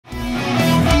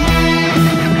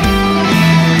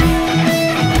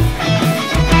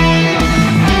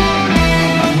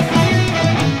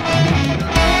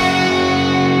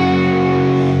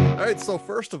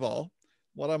first of all,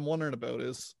 what I'm wondering about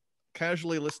is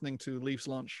casually listening to Leafs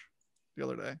Lunch the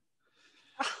other day.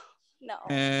 No.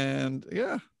 And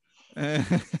yeah.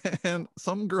 And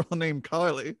some girl named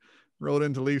Kylie wrote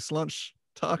into Leafs Lunch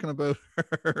talking about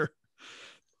her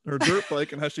dirt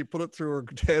bike and how she put it through her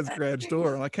dad's garage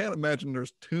door. And I can't imagine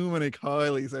there's too many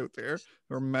Kylies out there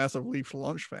who are massive Leafs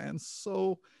Lunch fans.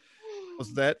 So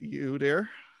was that you, dear?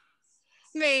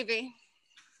 Maybe.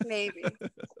 Maybe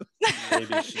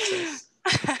she says.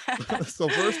 So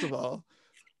first of all,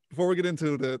 before we get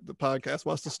into the podcast,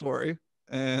 what's the story?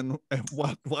 And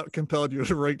what compelled you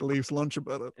to write the Leafs Lunch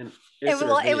about it? It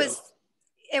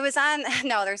was on.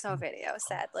 No, there's no video.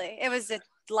 Sadly, it was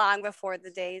long before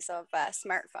the days of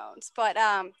smartphones. But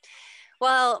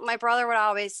well, my brother would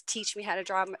always teach me how to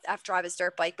drive his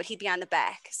dirt bike, but he'd be on the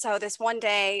back. So this one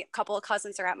day, a couple of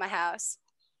cousins are at my house,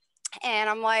 and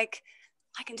I'm like,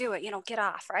 I can do it. Get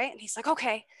off, right? And he's like,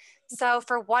 okay. So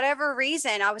for whatever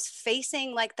reason, I was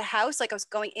facing like the house, like I was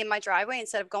going in my driveway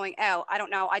instead of going out. I don't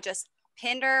know. I just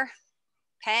pinned her,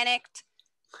 panicked,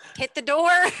 hit the door.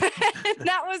 And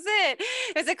that was it.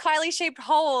 It was a Kylie shaped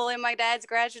hole in my dad's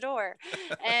garage door.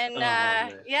 And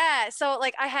yeah, so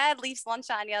like I had Leafs Lunch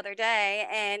on the other day,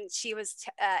 and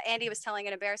Andy was telling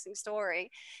an embarrassing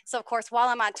story. So of course, while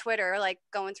I'm on Twitter, like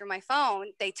going through my phone,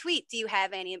 they tweet, do you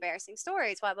have any embarrassing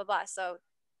stories? Blah, blah, blah. So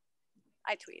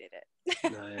I tweeted it.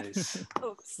 Nice.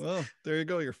 Oops. Well, there you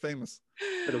go. You're famous.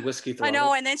 Bit of whiskey. I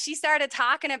know. And then she started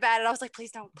talking about it. I was like,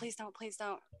 please don't.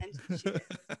 And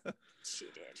she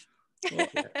did. Well,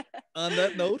 on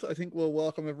that note, I think we'll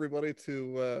welcome everybody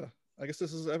to, I guess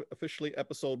this is officially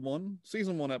episode 1,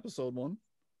 season 1, episode 1.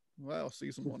 Wow,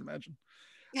 season 1, imagine.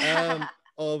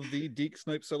 Of the Deke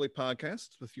Snipe Silly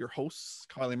podcast with your hosts,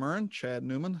 Kylie Murren, Chad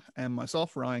Newman, and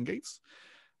myself, Ryan Gates.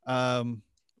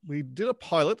 We did a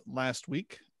pilot last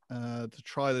week to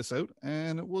try this out,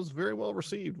 and it was very well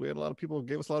received. We had a lot of people who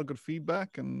gave us a lot of good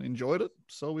feedback and enjoyed it.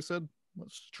 So we said,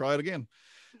 let's try it again.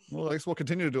 Well, I guess we'll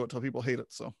continue to do it until people hate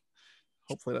it. So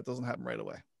hopefully that doesn't happen right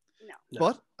away.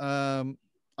 No. But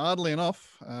oddly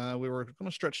enough, we were going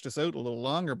to stretch this out a little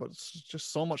longer, but it's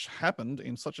just so much happened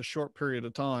in such a short period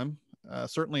of time.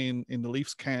 Certainly in the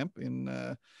Leafs camp,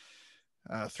 in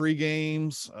 3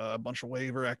 games, a bunch of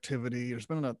waiver activity. There's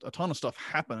been a ton of stuff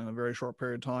happen in a very short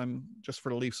period of time just for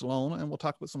the Leafs alone, and we'll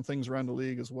talk about some things around the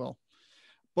league as well.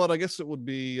 But I guess it would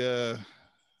be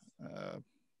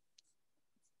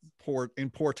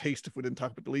poor taste if we didn't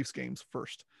talk about the Leafs games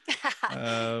first.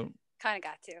 Kind of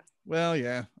got to. Well,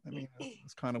 yeah. I mean,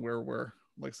 it's kind of where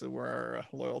our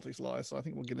loyalties lie. So I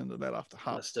think we'll get into that off the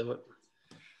hop. Let's do it.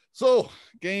 So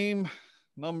game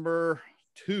number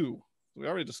 2. We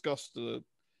already discussed the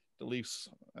Leafs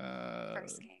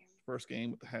first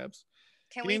game with the Habs.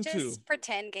 Can we just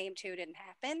pretend game 2 didn't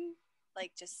happen?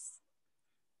 Like just,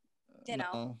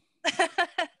 no.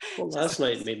 Well, last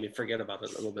night made me forget about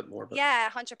it a little bit more. But... Yeah,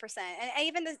 100%.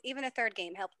 And even the third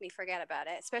game helped me forget about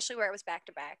it, especially where it was back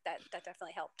to back. That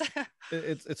definitely helped.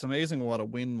 It's amazing what a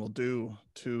win will do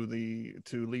to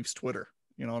Leafs Twitter.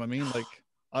 You know what I mean? Like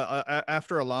I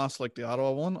after a loss like the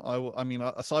Ottawa one, I mean,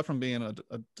 aside from being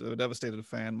a devastated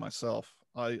fan myself,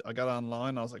 I got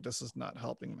online. I was like, this is not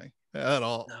helping me at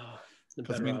all. No,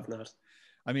 better off not.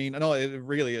 I mean, no, it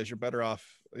really is. You're better off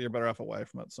away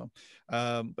from it. So,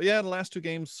 but yeah, the last 2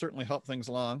 games certainly helped things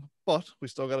along, but we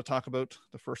still got to talk about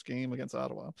the first game against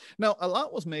Ottawa. Now, a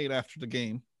lot was made after the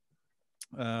game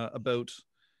about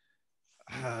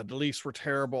the Leafs were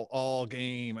terrible all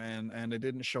game and they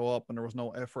didn't show up and there was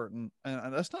no effort. And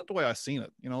that's not the way I seen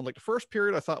it. You know, like the first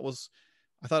period I thought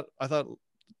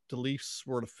the Leafs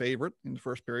were the favorite in the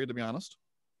first period, to be honest.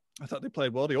 I thought they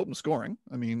played well. They opened scoring.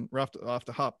 I mean, off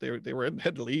the hop, they were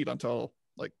had the lead until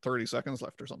like 30 seconds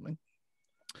left or something.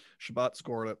 Shabbat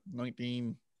scored at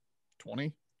 19-20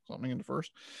 something in the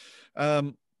first.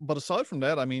 But aside from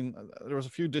that, I mean, there was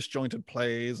a few disjointed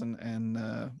plays and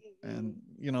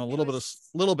you know, a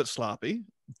little bit sloppy.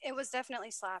 It was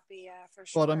definitely sloppy, for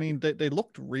sure. But I mean, they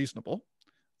looked reasonable.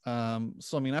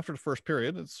 So I mean, after the first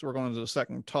period, we're going into the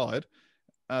second tied.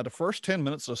 The first 10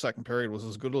 minutes of the second period was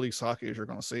as good a Leafs hockey as you're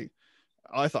going to see.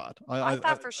 I thought. I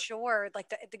thought for sure,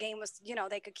 like the game was, you know,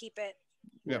 they could keep it.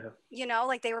 Yeah. You know,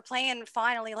 like they were playing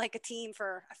finally like a team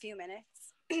for a few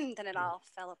minutes. Then it all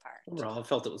fell apart. Overall, I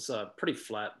felt it was pretty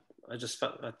flat. I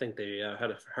think they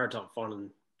had a hard time finding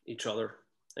each other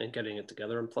and getting it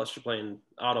together. And plus, you're playing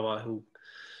Ottawa,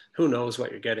 who knows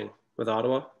what you're getting with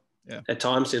Ottawa. Yeah. At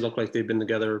times, they look like they've been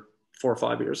together 4 or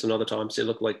 5 years, and other times they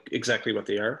look like exactly what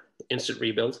they are, instant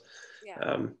rebuild.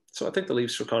 Yeah. So I think the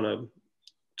Leafs were kind of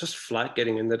just flat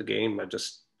getting into the game. It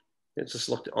just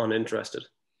looked uninterested.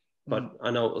 But I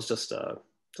know it was just a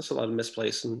lot of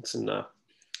misplacements and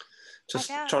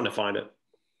Just trying to find it.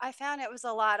 I found it was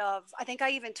a lot of, I think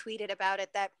I even tweeted about it,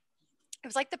 that it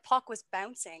was like the puck was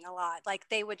bouncing a lot. Like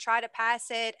they would try to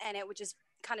pass it and it would just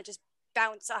kind of just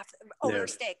bounce off over their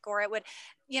stick, or it would,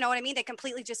 you know what I mean? They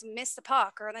completely just miss the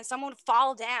puck, or then someone would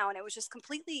fall down. It was just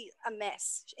completely a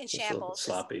mess, in shambles.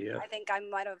 Sloppy, yeah. I think I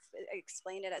might have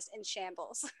explained it as in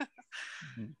shambles.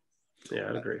 Yeah,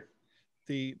 I'd agree.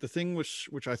 The thing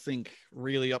which I think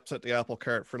really upset the apple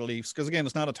cart for the Leafs, because again,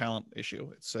 it's not a talent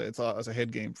issue. It's a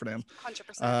head game for them.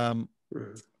 100%.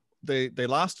 They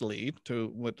lost the lead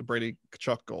with the Brady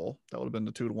Tkachuk goal. That would have been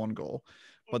the 2-1 goal.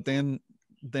 But then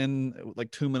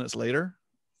like 2 minutes later,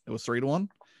 it was 3-1.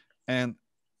 And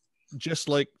just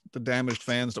like the damaged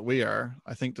fans that we are,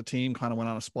 I think the team kind of went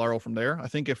on a spiral from there. I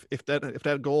think if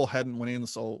that goal hadn't went in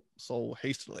so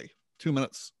hastily, 2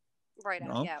 minutes. Right. You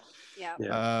know?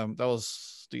 Yeah. That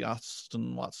was the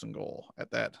Austin Watson goal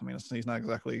at that. I mean, he's not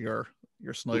exactly your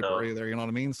sniper either. You know what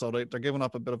I mean? So they're giving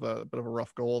up a bit of a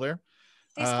rough goal there.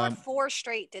 They scored 4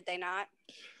 straight, did they not?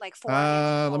 Like 4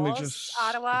 let me goals. just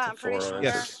Ottawa, I'm pretty sure.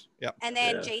 Yes. Yeah. And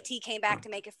then JT came back to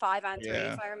make it 5-on-3,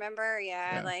 if I remember.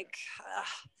 Yeah.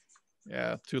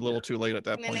 Too little, too late at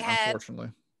that point,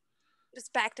 unfortunately.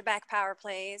 Just back-to-back power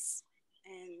plays,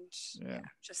 and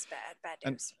just bad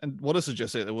news. And what is it?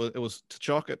 Just it was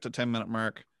Tkachuk at the 10-minute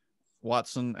mark,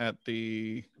 Watson at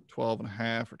the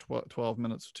 12.5 or 12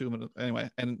 minutes, 2 minutes anyway,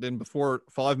 and then before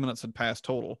 5 minutes had passed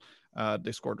total,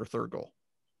 they scored their third goal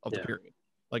of the period.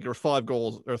 Like there were 5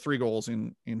 goals or 3 goals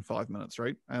in 5 minutes,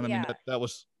 right? And I mean that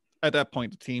was at that point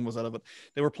the team was out of it.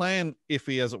 They were playing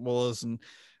iffy as it was, and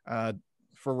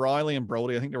for Riley and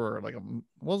Brody, I think they were like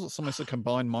was it somebody said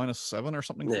combined -7 or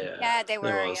something? Yeah, they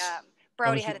were. Yeah,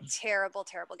 Brody had a terrible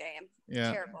game.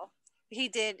 Yeah, terrible. He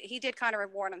did kind of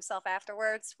reward himself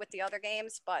afterwards with the other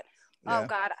games, but oh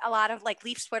god, a lot of like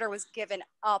Leafs Twitter was giving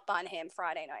up on him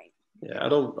Friday night. Yeah, I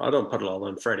don't put it all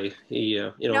on Freddie. He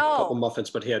a couple muffins,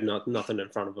 but he had nothing in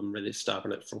front of him really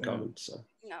stopping it from coming. So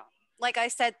no, like I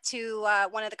said to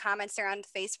one of the comments there on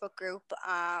the Facebook group,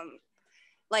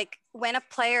 like when a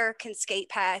player can skate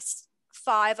past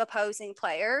 5 opposing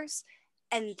players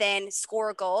and then score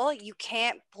a goal, you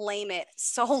can't blame it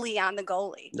solely on the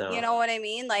goalie. No. You know what I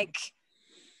mean? Like,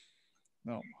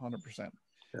 no, 100%.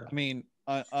 Yeah. I mean,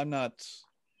 I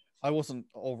wasn't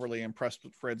overly impressed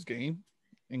with Fred's game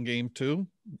in game 2,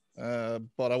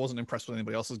 but I wasn't impressed with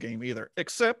anybody else's game either,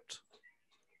 except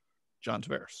John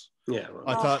Tavares. Yeah,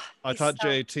 well, I thought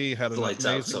JT had an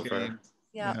amazing game.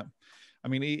 Yeah. I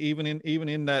mean, even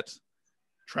in that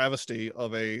travesty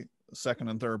of a second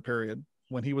and third period,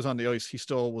 when he was on the ice, he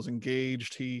still was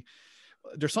engaged.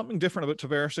 There's something different about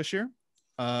Tavares this year.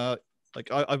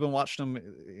 Like I've been watching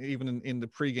him even in the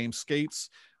pregame skates,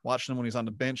 watching him when he's on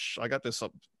the bench. I got this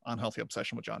unhealthy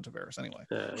obsession with John Tavares anyway.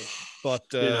 But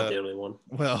you're not the only one.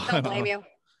 Well,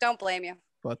 Don't blame you.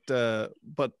 But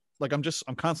like I'm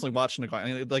constantly watching the guy,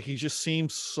 and like he just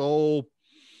seems so.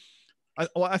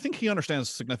 I think he understands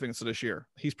the significance of this year.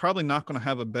 He's probably not going to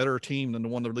have a better team than the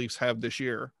one the Leafs have this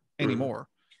year anymore.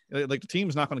 Like the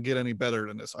team's not going to get any better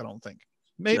than this. I don't think.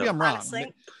 Maybe I'm wrong.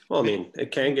 Honestly. Well, I mean,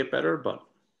 it can get better, but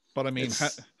I mean,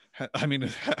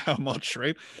 how much,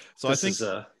 right? So I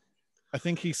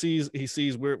think he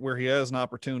sees where he has an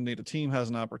opportunity. The team has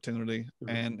an opportunity,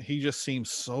 and he just seems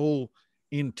so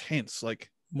intense, like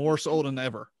more so than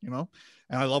ever, you know.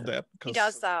 And I love that. He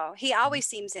does, though. He always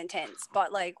seems intense,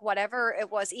 but like whatever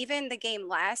it was, even the game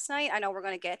last night, I know we're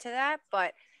going to get to that,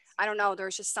 but I don't know.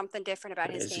 There's just something different about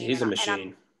his game. He's a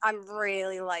machine. I'm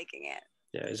really liking it.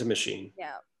 Yeah, he's a machine.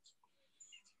 Yeah.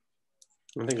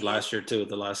 I think last year too,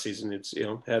 the last season, it's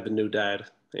had the new dad.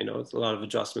 It's a lot of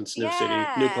adjustments, new city,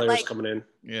 new players coming in.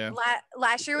 Yeah.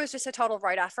 Last year was just a total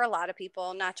write-off for a lot of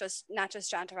people, not just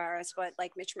John Tavares, but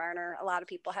like Mitch Marner. A lot of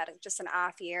people had just an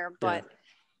off year, but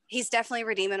he's definitely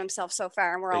redeeming himself so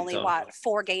far. And we're only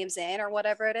 4 games in or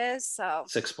whatever it is. So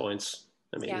 6 points.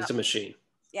 I mean, he's a machine.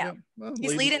 Yeah. Well,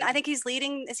 he's leading. I think he's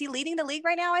leading. Is he leading the league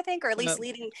right now? I think, or at least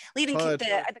leading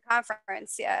the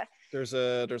conference. Yeah. There's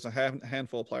a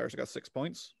handful of players that got 6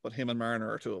 points, but him and Marner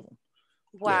are 2 of them.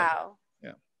 Wow.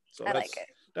 Yeah. So I like it.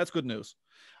 That's good news.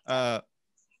 Since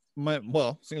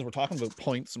we're talking about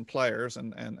points and players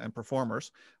and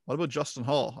performers, what about Justin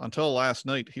Hall? Until last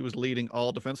night, he was leading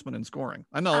all defensemen in scoring.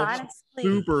 I know, honestly,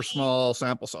 super small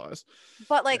sample size.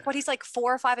 But what he's like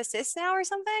 4 or 5 assists now or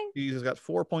something? He's got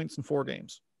 4 points in 4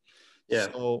 games. Yeah.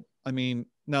 So,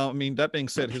 that being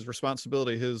said, his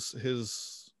responsibility,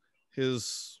 his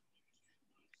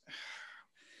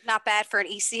not bad for an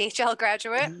ECHL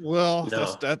graduate. Well,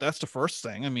 no. that's the first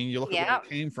thing. I mean, you look at where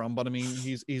he came from, but I mean,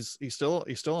 he's still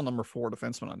a number 4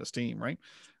 defenseman on this team, right?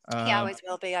 He always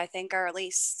will be, I think, or at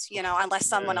least, unless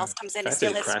someone else comes in The to fact that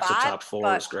steal he his cracks the spot. top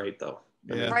four is great, though.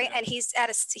 Yeah. Right, and he's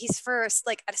first,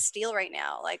 like, at a steal right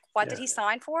now. Like, what did he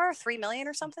sign for? 3 million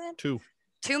or something? 2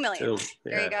 million.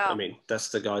 There you go. I mean, that's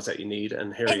the guys that you need,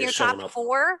 and here In he's your showing top up.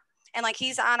 4, and like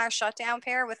he's on our shutdown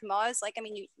pair with Muzz. Like, I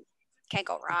mean, you can't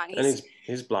go wrong.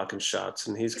 He's blocking shots,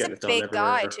 and he's getting a it done big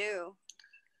everywhere. guy too.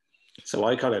 So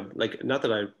I kind of like, not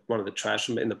that I wanted to trash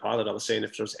him in the pilot. I was saying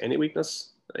if there's any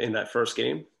weakness in that first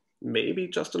game, maybe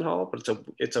Justin Hall, but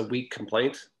it's a weak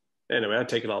complaint. Anyway, I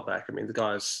take it all back. I mean, the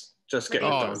guy's just getting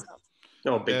it done.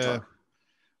 No, big time.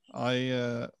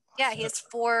 He has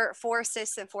four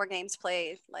assists in 4 games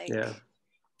played. Like,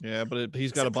 but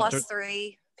he's got a bunch of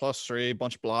 +3,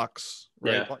 bunch of blocks,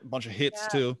 right? Yeah. Bunch of hits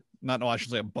too. I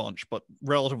should say a bunch, but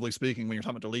relatively speaking, when you're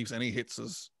talking about the Leafs, any hits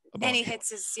is a bunch. Any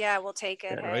hits is, we'll take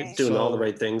it. Yeah, right. He's doing all the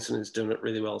right things, and he's doing it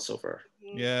really well so far.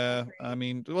 Yeah, I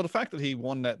mean, the fact that he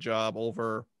won that job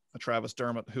over a Travis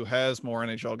Dermott, who has more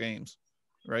NHL games,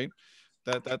 right?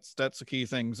 That's a key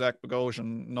thing. Zach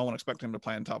Bogosian, no one expected him to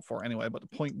play in top 4 anyway. But the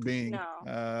point being,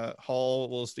 Hall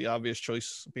was the obvious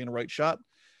choice, being a right shot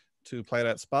to play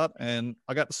that spot. And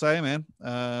I got to say, man,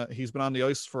 he's been on the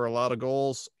ice for a lot of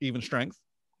goals, even strength,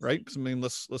 right? Because, I mean,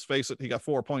 let's face it, he got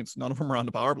 4 points. None of them are on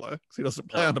the power play because he doesn't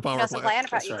play on the power play.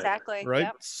 Exactly. Right.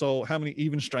 Yep. So how many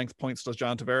even strength points does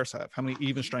John Tavares have? How many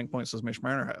even strength points does Mitch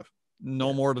Marner have?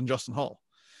 No more than Justin Hall.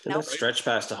 And that stretch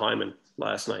pass to Hyman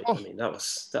last night. I mean, that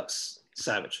was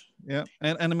savage. Yeah,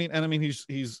 and I mean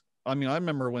he's. I mean, I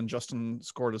remember when Justin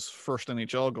scored his first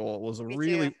NHL goal. It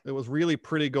was really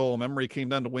pretty goal. Remember, he came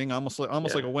down to wing, almost like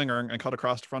a winger, and cut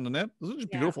across the front of the net. It was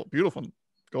just beautiful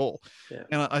goal. Yeah.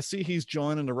 And I see he's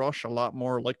joining the rush a lot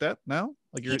more like that now.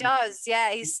 Like he does,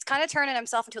 yeah. He's kind of turning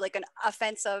himself into like an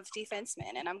offensive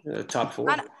defenseman, and I'm top 4.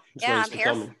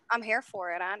 I'm here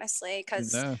for it, honestly,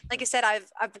 because like I said,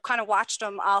 I've kind of watched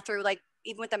him all through, like,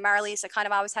 even with the Marlies, I kind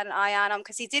of always had an eye on him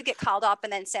because he did get called up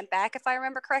and then sent back, if I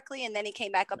remember correctly. And then he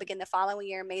came back up again the following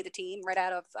year and made the team right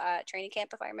out of training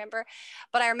camp, if I remember.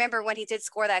 But I remember when he did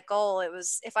score that goal, it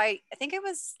was, I think it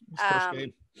was,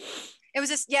 it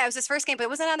was his first game, but it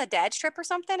wasn't on the dad's trip or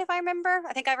something, if I remember.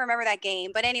 I think I remember that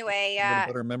game. But anyway,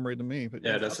 better memory than me. But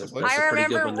that's I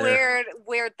remember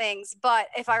weird things. But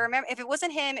if it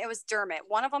wasn't him, it was Dermott.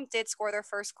 One of them did score their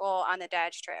first goal on the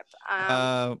dad's trip.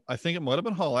 I think it might have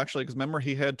been Hall, actually, because remember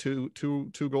he had two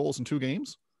goals in 2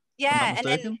 games. Yeah, and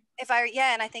then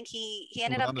and I think he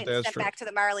ended up getting sent back to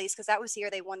the Marlies because that was the year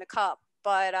they won the cup.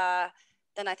 But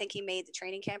then I think he made the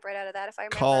training camp right out of that, if I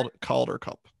remember. Calder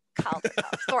Cup.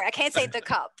 Sorry, I can't say the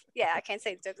cup. Yeah, I can't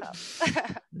say the cup.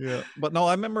 Yeah, but no,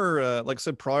 I remember, like I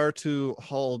said, prior to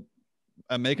Hall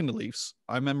making the Leafs,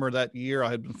 I remember that year I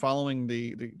had been following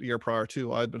the year prior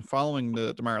to. I had been following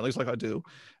the Marlies like I do,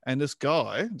 and this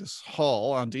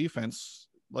Hall on defense,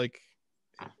 like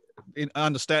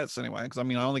on the stats anyway, because I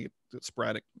mean I only get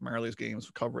sporadic Marlies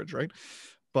games coverage, right?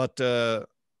 But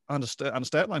on the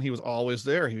stat line, he was always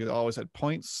there. He always had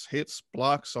points, hits,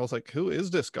 blocks. So I was like, who is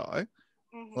this guy?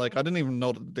 Mm-hmm. Like, I didn't even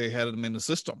know that they had him in the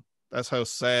system. That's how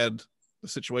sad the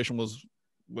situation was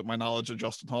with my knowledge of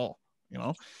Justin Hall,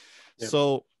 Yep.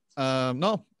 So,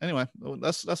 no, anyway,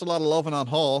 that's a lot of loving on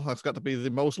Hall. That's got to be the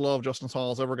most love Justin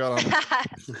Hall's ever got on.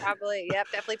 Probably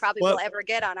will ever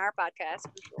get on our podcast.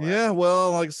 Sure. Yeah,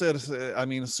 well, like I said, I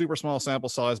mean, a super small sample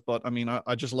size, but I mean,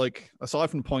 I just like, aside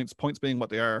from points being what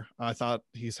they are, I thought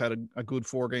he's had a good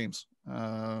 4 games.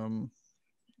 Game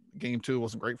 2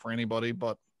 wasn't great for anybody,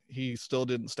 but he still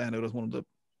didn't stand out as one of the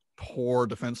poor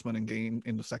defensemen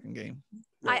in the second game.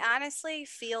 I honestly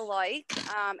feel like,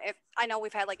 if I know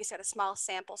we've had, like you said, a small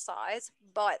sample size,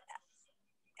 but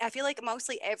I feel like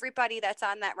mostly everybody that's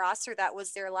on that roster that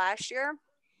was there last year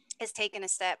has taken a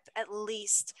step, at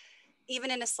least,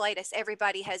 even in the slightest.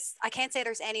 Everybody has. I can't say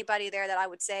there's anybody there that I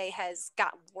would say has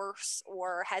got worse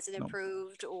or hasn't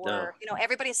improved, or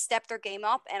everybody has stepped their game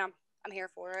up, and I'm here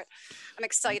for it. I'm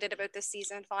excited about this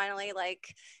season finally.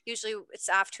 Like, usually it's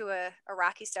off to a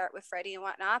rocky start with Freddie and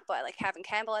whatnot, but like having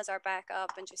Campbell as our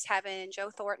backup and just having Joe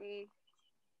Thornton.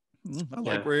 I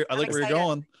like where you're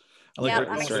going.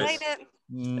 I'm excited.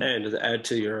 And to add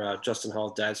to your Justin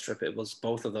Hall dad's trip, it was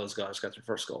both of those guys got their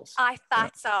first goals. I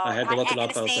thought so. I had to look it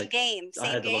up. I was like, I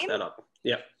had to look that up.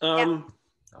 Yeah. I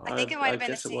think it might have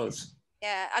been. It was.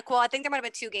 Yeah. Well, I think there might have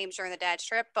been 2 games during the dad's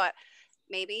trip, but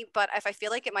maybe. But if I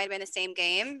feel like it might have been the same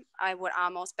game, I would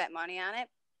almost bet money on it.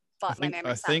 But my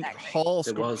memory's not that great. Hall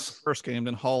scored the first game,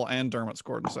 then Hall and Dermott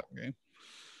scored in the second game.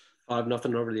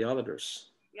 5-0 over the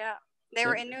Islanders. Yeah. They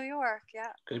were in New York.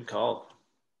 Yeah. Good call.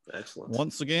 Excellent.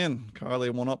 Once again, Carly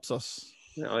one-ups us.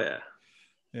 Oh, yeah.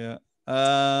 Yeah.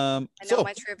 I know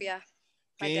my trivia.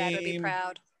 My dad would be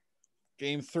proud.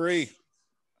 Game 3.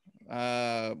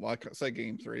 Well, I can't say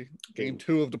game 3. Game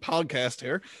 2 of the podcast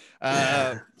here.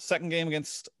 Second game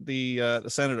against the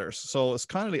Senators. So it's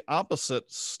kind of the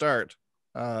opposite start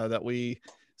that we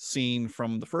seen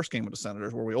from the first game with the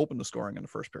Senators, where we opened the scoring in the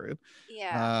first period.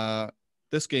 Yeah.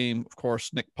 This game, of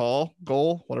course, Nick Paul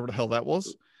goal, whatever the hell that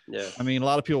was. Yeah. I mean, a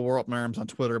lot of people were up in arms on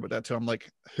Twitter about that too. I'm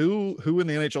like, who in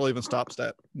the NHL even stops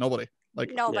that? Nobody.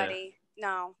 Like Nobody.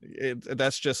 No.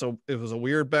 That's just it was a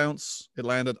weird bounce. It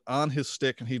landed on his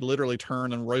stick, and he literally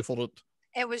turned and rifled it.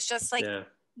 It was just like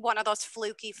one of those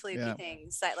fluky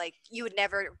things that like you would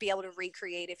never be able to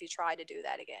recreate if you tried to do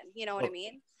that again. You know what I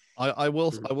mean? I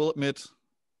will admit,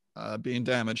 being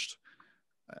damaged,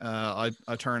 I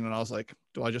turned and I was like,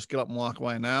 do I just get up and walk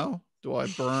away now? Do I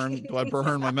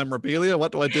burn my memorabilia?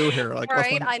 What do I do here? Like,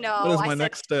 right, I know. What is my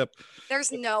next step?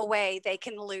 There's no way they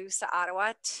can lose to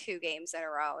Ottawa 2 games in a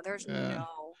row. There's no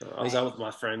I was out with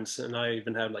my friends, and I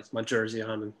even had like my jersey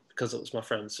on, and because it was my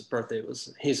friend's birthday,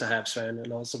 he's a Habs fan,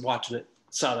 and I was watching it,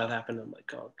 saw that happen. I'm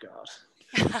like, oh god,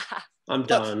 I'm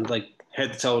done. Like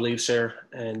head to toe leaves here,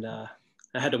 and I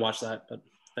had to watch that,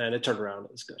 and it turned around.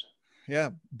 It was good. Yeah,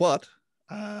 but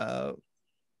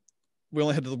we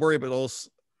only had to worry about those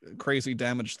crazy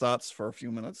damaged thoughts for a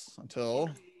few minutes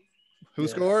until who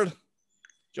scored?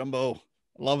 Jumbo.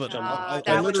 Love it.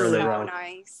 That was so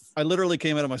nice. I literally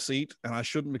came out of my seat, and I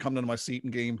shouldn't be coming into my seat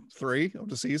in game 3 of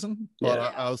the season, but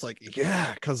I was like,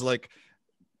 because like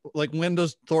when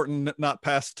does Thornton not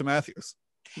pass to Matthews?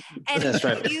 And that's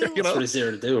right. That's what he's there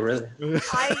to do, really.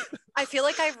 I feel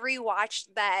like I've rewatched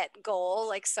that goal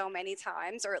like so many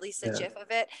times, or at least a gif of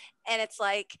it, and it's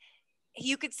like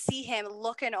you could see him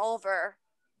looking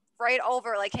right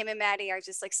over, like him and Maddie are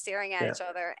just like staring at each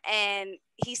other. And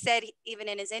he said, even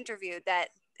in his interview, that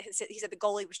he said the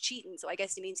goalie was cheating. So I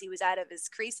guess he means he was out of his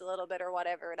crease a little bit, or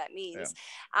whatever that means.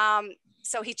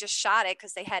 So he just shot it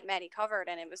because they had Maddie covered,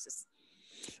 and it was just.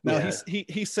 No,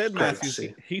 he said Matthews.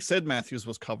 He said Matthews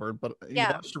was covered, but he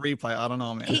watched the replay. I don't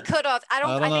know, man. He could have. I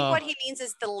think what he means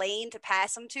is the lane to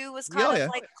pass him to was kind of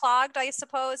like clogged, I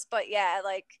suppose. But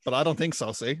But I don't think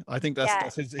so. See, I think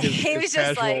that's his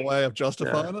casual way of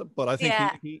justifying it. But I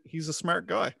think he's a smart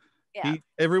guy. Yeah.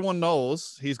 Everyone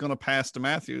knows he's going to pass to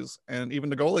Matthews, and even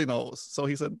the goalie knows. So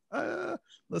he said,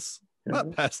 "Let's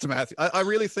not pass to Matthews." I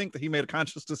really think that he made a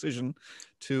conscious decision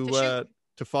to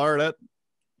fire that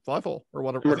 5-hole or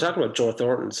whatever. We're talking about Joe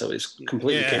Thornton, so he's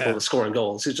completely capable of scoring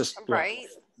goals. He's just right.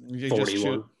 He just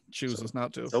chooses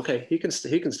not to. Okay, he can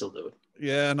still do it.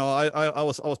 Yeah, no, I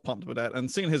was pumped with that,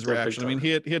 and seeing his reaction. I mean, he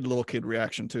had a little kid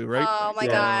reaction too, right? Oh my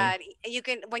god! You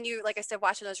can, when you, like I said,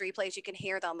 watching those replays, you can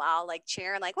hear them all like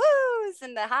cheering, like "woos"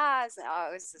 and the highs. Oh,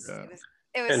 it was just, it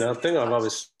was. And the thing I've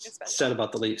always said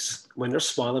about the Leafs, when they're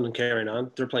smiling and carrying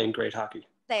on, they're playing great hockey.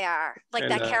 They are, like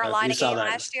that Carolina game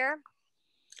last year.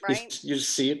 Right. You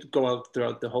just see it go out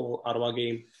throughout the whole Ottawa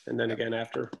game, and then again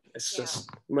after. It's just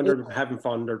when they're having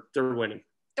fun, they're winning.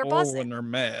 They're buzzing. When they're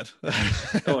mad.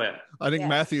 Oh yeah. I think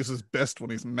Matthews is best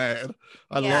when he's mad.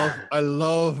 I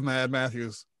love Mad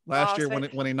Matthews. Last year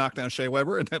when he knocked down Shea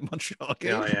Weber in that Montreal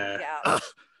game.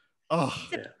 Oh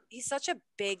yeah. He's such a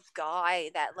big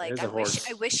guy that like I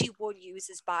wish he would use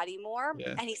his body more,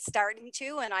 and he's starting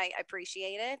to, and I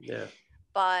appreciate it. Yeah.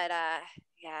 But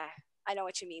I know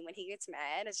what you mean. When he gets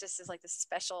mad, it's just like this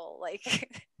special, like,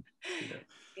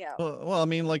 Well, I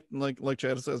mean, like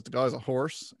Chad says, the guy's a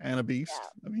horse and a beast.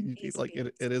 I mean, like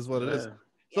it is what it is.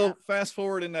 So fast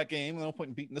forward in that game, no point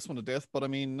in beating this one to death. But I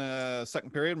mean,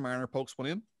 second period, Marner pokes one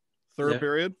in. Third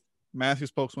period, Matthews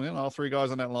pokes one in. All 3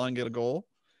 guys on that line get a goal.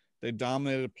 They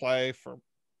dominated play for.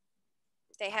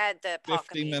 They had the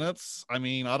 50 minutes. I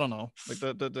mean, I don't know. Like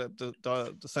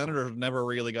the Senators never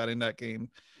really got in that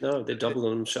game. No, they doubled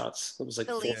them shots. It was like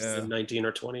 19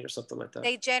 or 20 or something like that.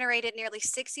 They generated nearly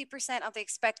 60% of the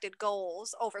expected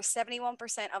goals, over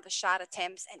 71% of the shot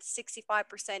attempts, and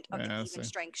 65% of the even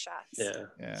strength shots. Yeah,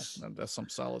 that's some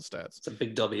solid stats. It's a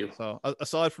big W. So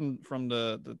aside from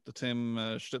the Tim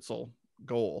Stitzel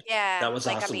goal, that was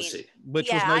awesome to see.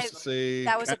 Which was nice to see.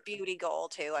 That was a beauty goal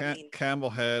too. I mean,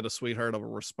 Campbell had a sweetheart of a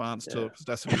response to it, because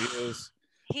that's who he is.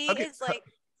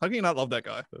 How can you not love that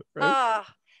guy? Right?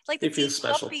 Like the team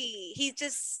puppy. He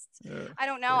just, I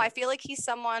don't know. I feel like he's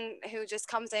someone who just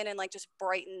comes in and like just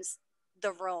brightens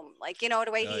the room. Like, you know,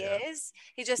 the way he is.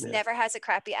 He just never has a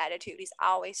crappy attitude. He's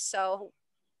always so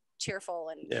cheerful,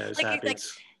 and like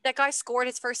that guy scored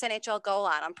his first NHL goal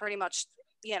on him. Pretty much,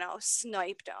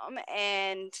 sniped him,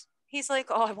 and he's like,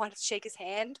 "Oh, I wanted to shake his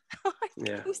hand."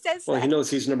 Who says that? Well, he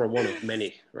knows he's number one of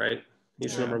many, right?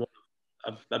 He's number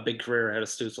one. A big career ahead of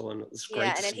Stützle, and it's great.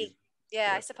 Yeah, and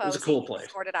then I suppose it was a cool play.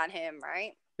 Scored it on him,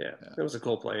 right? Yeah, it was a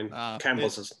cool plane.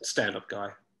 Campbell's a stand-up guy.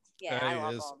 Yeah, I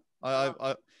love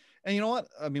him. And you know what?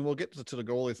 I mean, we'll get to the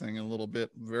goalie thing in a little bit,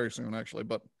 very soon, actually.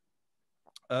 But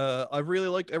I've really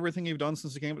liked everything he's done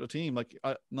since he came to the team. Like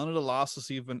none of the losses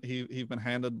he's been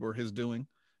handed were his doing.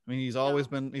 I mean, he's always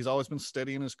been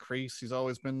steady in his crease. He's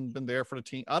always been there for the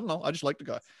team. I don't know. I just like the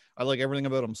guy. I like everything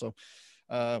about him. So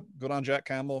good on Jack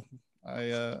Campbell.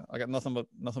 I got nothing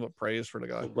but praise for the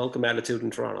guy. Welcome attitude in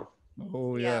Toronto.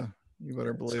 Oh yeah, you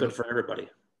better believe it's good for everybody.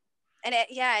 And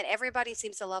and everybody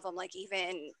seems to love him. Like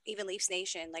even Leafs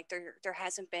Nation, like there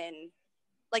hasn't been,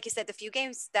 like you said, the few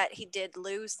games that he did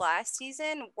lose last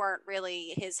season weren't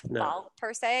really his fault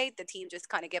per se. The team just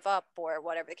kind of give up or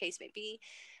whatever the case may be.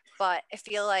 But I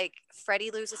feel like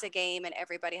Freddie loses a game and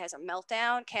everybody has a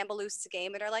meltdown. Campbell loses a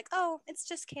game and they're like, oh, it's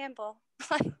just Campbell.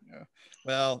 Yeah.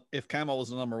 Well, if Campbell was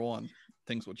the number one,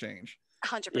 things would change.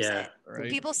 100%. Yeah,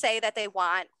 right? People say that they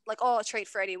want, like, oh, trade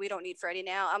Freddie. We don't need Freddie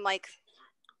now. I'm like,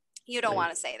 you don't want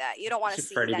to say that. You don't want to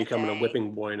see Freddie that becoming day. a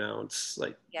whipping boy now. It's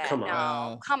like, come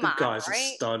on. Come on, the guy's right?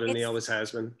 a stud and he always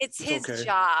has been. It's his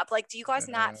job. Like, do you guys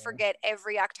not forget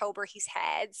every October he's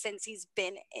had since he's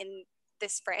been in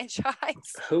this franchise?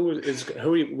 Who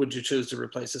would you choose to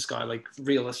replace this guy? Like,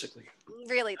 realistically,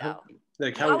 really though.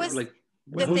 Like how? The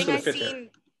who's going to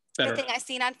fit there? The thing I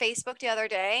seen on Facebook the other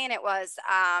day, and it was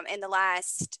in the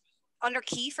last under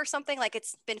Keefe or something. Like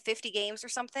it's been 50 games or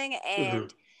something,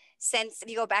 and since if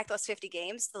you go back those 50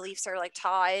 games, the Leafs are like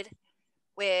tied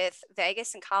with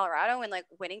Vegas and Colorado in like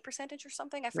winning percentage or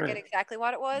something. I forget exactly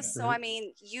what it was. So I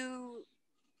mean,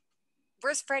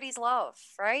 where's Freddie's love,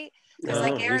 right? Because I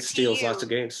guarantee he steals lots of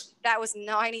games. That was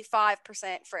 95%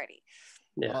 Freddie.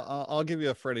 Yeah, I'll give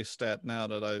you a Freddie stat now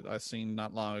that I seen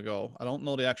not long ago. I don't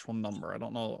know the actual number. I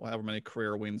don't know how many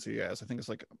career wins he has. I think it's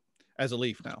like as a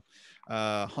Leaf now,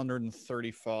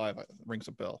 135 rings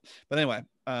a bell. But anyway,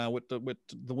 with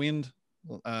the Wind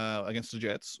against the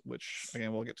Jets, which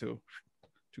again we'll get to,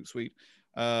 too sweet.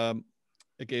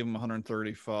 It gave him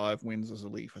 135 wins as a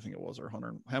Leaf, I think it was, or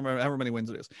 100, however many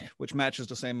wins it is, which matches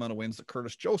the same amount of wins that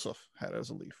Curtis Joseph had as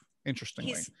a Leaf.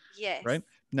 Interestingly, yes. Right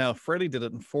now, Freddie did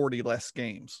it in 40 less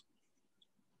games.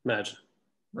 Imagine,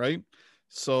 right?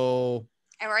 So,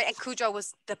 and Cujo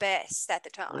was the best at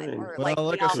the time. Or Cujo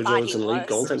was an elite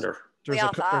goaltender. There's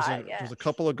a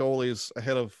couple of goalies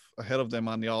ahead of them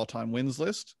on the all-time wins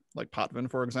list, like Potvin,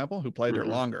 for example, who played there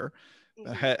longer.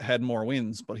 Had more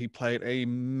wins, but he played a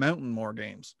mountain more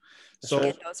games.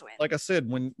 So like I said,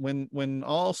 when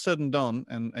all said and done,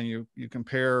 and you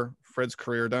compare Fred's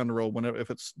career down the road, if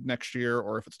it's next year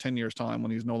or if it's 10 years time when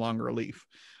he's no longer a Leaf,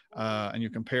 and you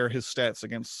compare his stats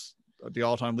against the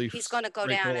all-time Leafs, he's going to go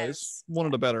down as one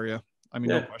of the better. I mean,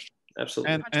 no question.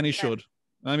 Absolutely. And he should.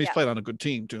 I mean, he's played on a good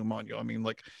team too, mind you. I mean,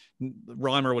 like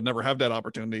Reimer would never have that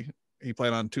opportunity. He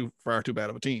played on far too bad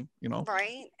of a team,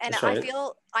 Right. And right.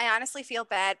 I honestly feel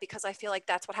bad because I feel like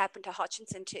that's what happened to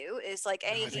Hutchinson too, is like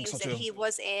any games that he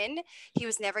was in, he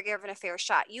was never given a fair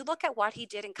shot. You look at what he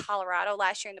did in Colorado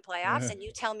last year in the playoffs and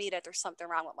you tell me that there's something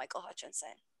wrong with Michael Hutchinson.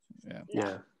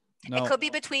 No. It could be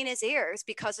between his ears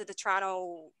because of the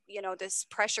Toronto, this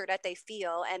pressure that they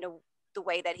feel and the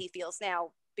way that he feels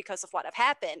now because of what have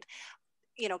happened,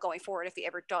 going forward if he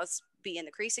ever does be in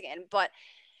the crease again. But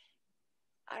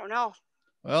I don't know.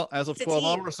 Well, as of 12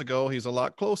 hours ago, he's a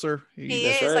lot closer. He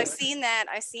is. Right. I've seen that.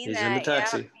 He's in the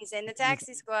taxi. Yeah, he's in the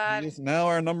taxi squad. He's now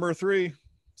our number 3.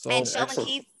 So and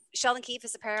Sheldon Keefe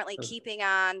is apparently keeping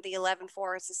on the 11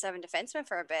 forwards and 7 defensemen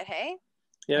for a bit. Hey.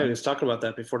 Yeah, he was talking about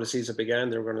that before the season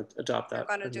began. They were going to adopt that.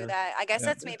 They're going to do that. I guess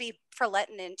that's maybe for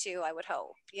letting in too. I would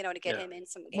hope, to get him in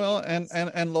some games. Well,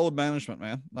 and load management,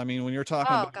 man. I mean, when you're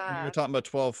talking about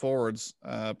 12 forwards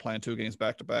playing 2 games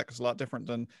back to back, it's a lot different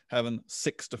than having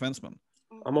 6 defensemen.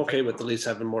 I'm okay with the Leafs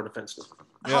having more defensemen.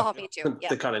 Yeah. Oh, me too.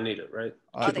 They kind of need it, right?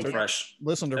 Keep them fresh.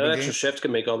 Listen, an extra shift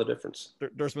can make all the difference.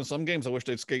 There's been some games I wish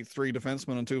they'd skate 3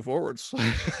 defensemen and 2 forwards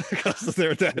because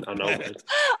they're dead. I know, man.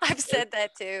 I've said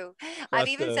that too. But, I've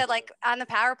even said, like, on the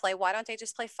power play, why don't they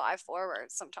just play 5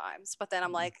 forwards sometimes? But then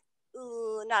I'm like,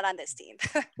 ooh, not on this team.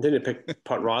 Then you pick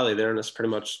Pat Riley there, and that's pretty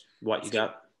much what you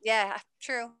got. Yeah,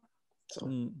 true.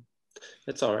 So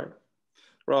it's all right.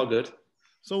 We're all good.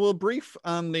 So we'll brief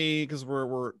on because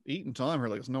we're eating time here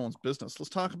like it's no one's business.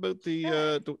 Let's talk about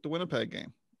the Winnipeg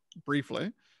game briefly.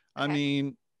 Okay. I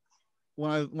mean,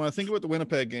 when I think about the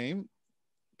Winnipeg game,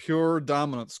 pure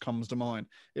dominance comes to mind.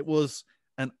 It was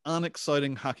an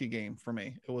unexciting hockey game for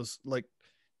me. It was like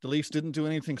the Leafs didn't do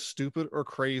anything stupid or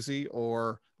crazy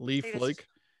or Leaf-like.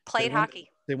 Played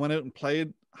hockey. They went out and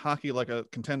played hockey like a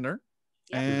contender,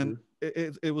 and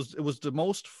it was the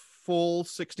most full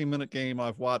 60-minute game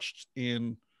I've watched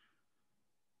in,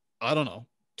 I don't know,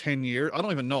 10 years. I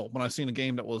don't even know when I've seen a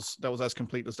game that was as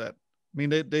complete as that. I mean,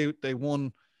 they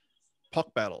won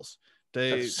puck battles.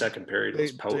 That second period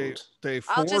was potent. They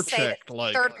I'll just say that forechecked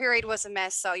like third period was a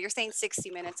mess. So you're saying 60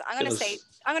 minutes. I'm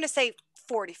gonna say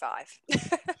 45.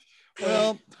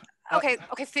 well, okay,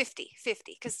 50,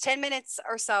 because 10 minutes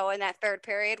or so in that third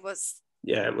period was.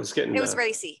 Yeah, it was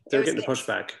racy. They were getting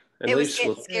pushback. And the Leafs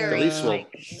will scary.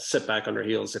 sit back on their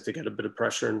heels if they get a bit of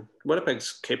pressure. And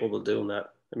Winnipeg's capable of doing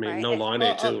that. I mean, Right. no line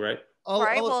A too, right?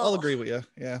 I'll agree with you.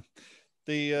 Yeah.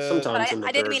 Sometimes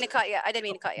I didn't mean to cut you.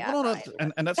 No,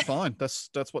 and that's fine. That's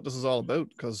what this is all about,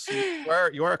 because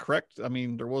you are correct. I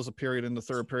mean, there was a period in the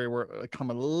third period where it come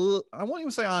a little, I won't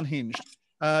even say unhinged.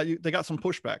 They got some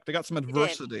pushback. They got some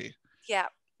adversity. Yeah.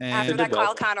 And after that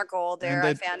Kyle Connor goal there,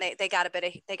 I found they got a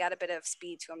bit of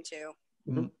speed to them too.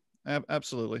 Mm-hmm.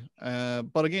 Absolutely.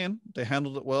 But again, they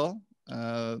handled it well.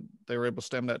 They were able to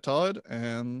stem that tide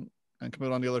and come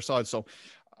out on the other side. So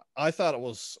I thought it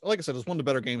was, like I said, it was one of the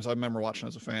better games I remember watching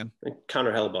as a fan.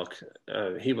 Connor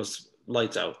Hellebuck, he was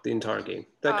lights out the entire game.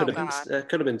 That could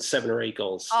have been 7 or 8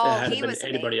 goals. Oh, it had he been was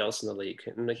anybody else in the league.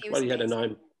 And he had a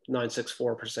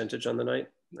 9.64 percentage on the night.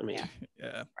 I mean,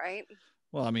 yeah. Right.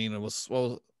 Well, I mean, it was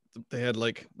they had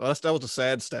that was a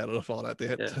sad stat of all that. They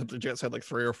had the Jets had like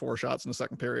 3 or 4 shots in the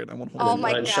second period and one. Oh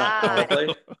my God! Shot power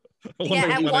play.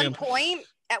 At one point,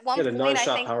 a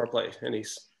 9-shot power play, and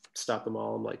he's stopped them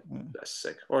all. I'm like, that's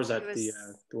sick. Or is that the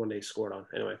one they scored on?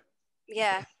 Anyway.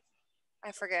 Yeah,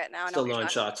 I forget now. Still 9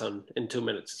 shots in 2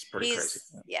 minutes. It's pretty crazy.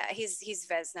 Yeah, he's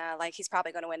Vezina. Like, he's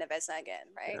probably going to win the Vezina again,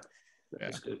 right? Yeah,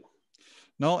 that's good.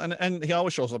 No, and he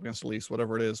always shows up against the Leafs,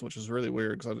 whatever it is, which is really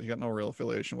weird because he got no real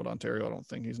affiliation with Ontario. I don't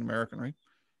think he's an American, right?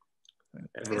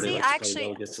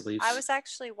 I was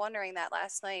actually wondering that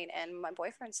last night, and my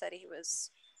boyfriend said he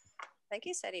was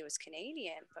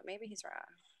Canadian, but maybe he's wrong.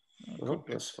 Well,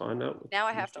 let's find out. Now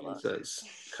I have to look. Says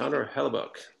Connor Hellebuck.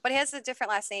 But he has a different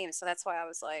last name, so that's why I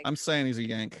was like. I'm saying he's a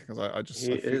Yank because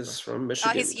he is from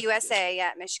Michigan. Oh, he's USA,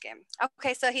 yeah, Michigan.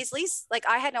 Okay, so he's least like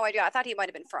I had no idea. I thought he might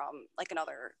have been from like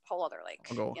another whole other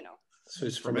So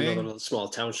he's from another little small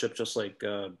township, just like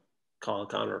Colin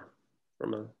Connor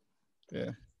from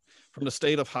from the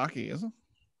state of hockey, isn't it?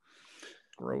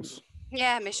 Gross.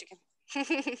 Yeah, Michigan.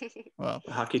 Well,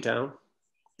 hockey town.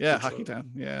 Yeah, hockey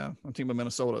town. Yeah, I'm thinking about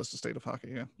Minnesota as the state of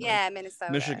hockey. Yeah. Yeah, right.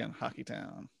 Minnesota. Michigan, hockey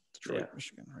town. Detroit,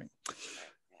 Michigan. Right.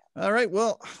 All right.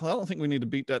 Well, I don't think we need to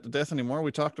beat that to death anymore.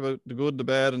 We talked about the good, the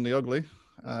bad, and the ugly.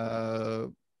 I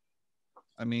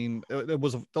mean, it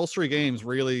was those 3 games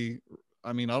really.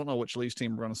 I mean, I don't know which Leafs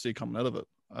team we're going to see coming out of it.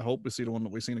 I hope we see the one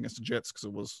that we've seen against the Jets because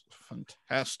it was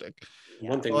fantastic.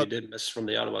 One thing we did miss from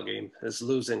the Ottawa game is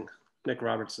losing Nick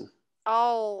Robertson.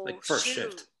 Oh, like first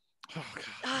shift. Oh,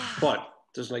 God. But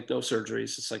there's like no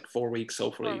surgeries. It's like 4 weeks.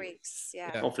 Hopefully, 4 weeks.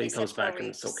 Yeah. Hopefully he comes back and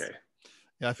it's okay.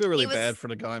 Yeah, I feel really bad for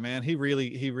the guy, man. He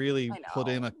really put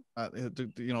in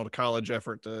the college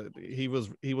effort. He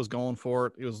was going for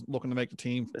it. He was looking to make the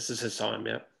team. This is his time.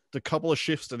 Yeah. The couple of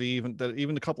shifts that even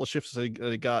the couple of shifts that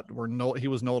he got he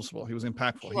was noticeable. He was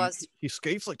impactful. He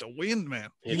skates like the wind, man.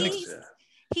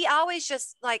 He always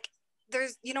just like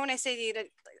there's when I say to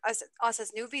us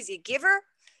as newbies, you give her,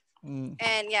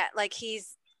 and like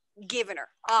he's giving her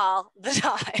all the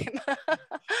time.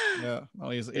 Yeah, no,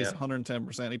 he's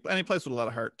 110%. And he plays with a lot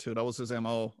of heart too. That was his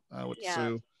MO with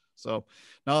Sue. So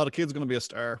no, the kid's going to be a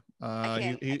star.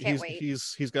 I can't wait.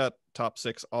 He's got top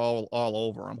 6 all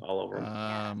over him. All over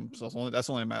him. So that's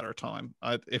only a matter of time.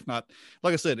 If not,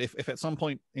 like I said, if at some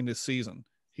point in this season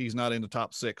he's not in the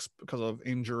top 6 because of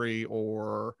injury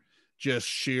or just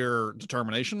sheer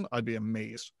determination, I'd be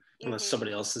amazed. Unless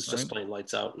somebody else is just playing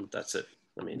lights out and that's it.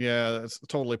 I mean, yeah, that's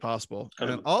totally possible.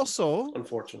 And also,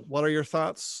 unfortunate. What are your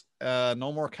thoughts?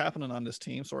 No more Kapanen on this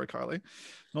team. Sorry, Carly.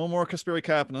 No more Kasperi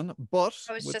Kapanen. But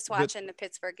I was just watching the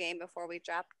Pittsburgh game before we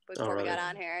got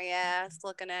on here. Yeah, I was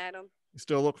looking at him. You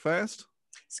still look fast?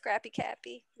 Scrappy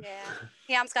Cappy. Yeah.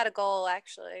 He almost got a goal,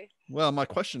 actually. Well, my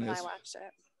question is, I watched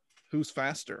it. Who's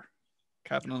faster,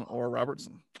 Kapanen or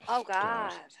Robertson? Oh,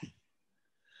 God.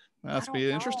 That's be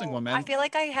an interesting one, man. I feel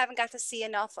like I haven't got to see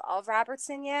enough of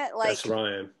Robertson yet. Like, that's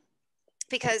Ryan.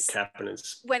 Because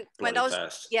Kapanen's when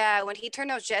he turned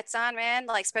those jets on, man,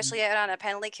 like especially out on a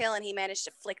penalty kill, and he managed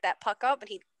to flick that puck up, and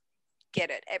he'd get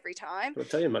it every time. I'll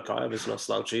tell you, Mikheyev is no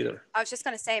slouch either. I was just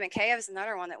going to say, Mikheyev is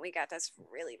another one that we got that's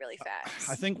really, really fast.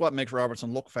 I think what makes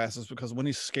Robertson look fast is because when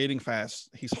he's skating fast,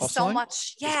 he's hustling. So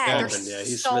much,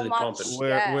 he's so really much, pumping.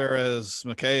 Whereas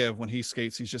Mikheyev, when he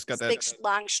skates, he's just got that big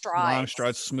long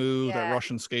strides, smooth, that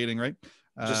Russian skating, right?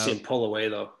 Just see him pull away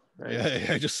though. Right?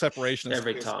 Yeah, just separation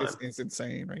every time. It's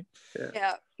insane, right?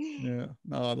 Yeah.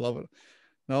 No, I love it.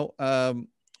 No,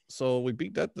 so we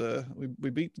beat that we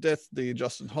beat to death the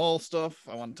Justin Hall stuff.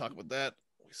 I want to talk about that.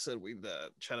 We said we'd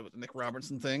chat about the Nick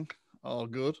Robertson thing. All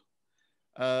good.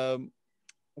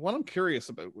 What I'm curious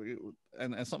about,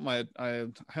 and something I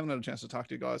haven't had a chance to talk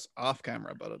to you guys off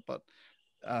camera about it, but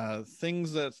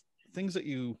things that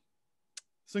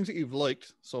you've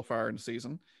liked so far in the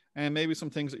season, and maybe some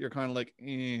things that you're kind of like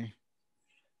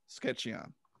sketchy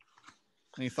on.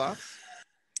 Any thoughts?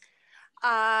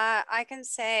 I can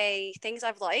say things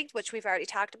I've liked, which we've already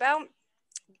talked about,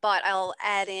 but I'll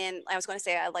add in, I was going to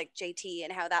say I like JT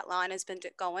and how that line has been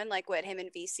going, like with him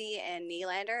and VC and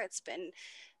Nylander. It's been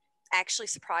actually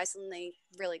surprisingly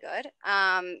really good,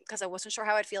 because I wasn't sure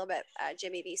how I'd feel about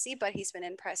Jimmy VC, but he's been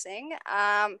impressing.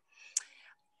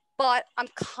 But I'm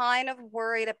kind of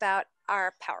worried about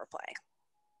our power play.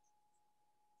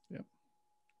 Yeah.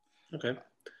 Okay.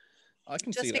 I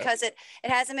can just see because that. it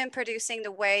hasn't been producing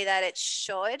the way that it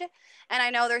should. And I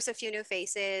know there's a few new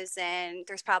faces and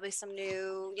there's probably some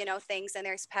new, things, and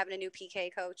there's having a new PK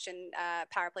coach and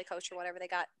power play coach or whatever they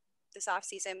got this off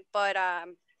season. But I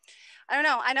don't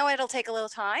know. I know it'll take a little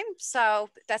time. So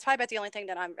that's probably about the only thing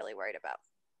that I'm really worried about.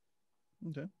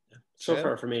 Okay. So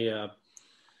far for me,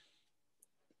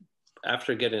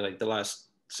 after getting like the last,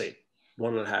 say,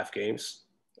 1.5 games,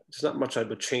 there's not much I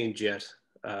would change yet.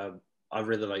 I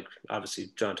really like, obviously,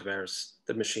 John Tavares,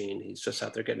 the machine. He's just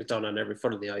out there getting it done on every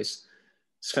foot of the ice.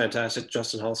 It's fantastic.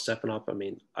 Justin Hall stepping up. I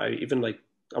mean, I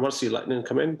want to see Lightning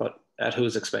come in, but at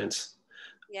whose expense?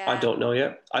 Yeah. I don't know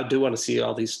yet. I do want to see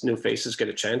all these new faces get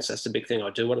a chance. That's the big thing I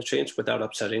do want to change without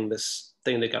upsetting this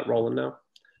thing they got rolling now.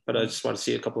 But I just want to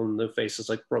see a couple of new faces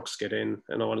like Brooks get in,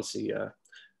 and I want to see,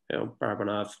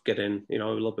 Barabanov get in, a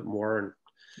little bit more. And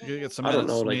You get some I don't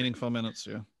know, meaningful minutes,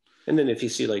 yeah. And then if you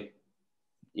see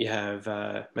you have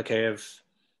Mikheyev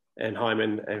and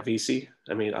Hyman and VC.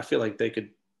 I mean, I feel like they could,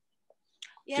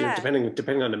 depending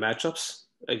on the matchups,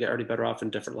 I get already better off in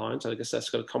different lines. I guess that's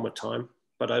going to come with time.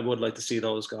 But I would like to see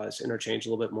those guys interchange a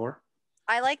little bit more.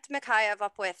 I liked Mikheyev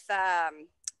up with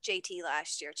JT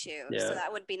last year too. Yeah. So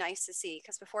that would be nice to see,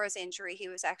 because before his injury, he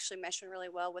was actually meshing really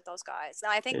well with those guys. Now,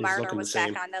 I think Marner was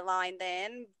back on the line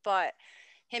then, but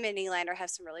him and Nylander have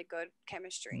some really good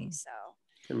chemistry. So.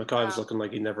 And Mikheyev was looking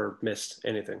like he never missed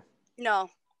anything. No.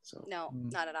 So. No,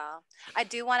 not at all. I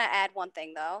do want to add one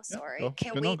thing though. Sorry.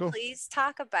 Can we please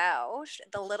talk about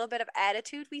the little bit of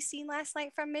attitude we seen last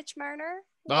night from Mitch Marner?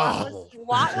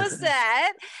 What was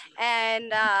that?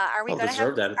 And are we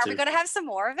gonna have some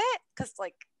more of it? Because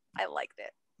I liked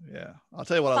it. Yeah, I'll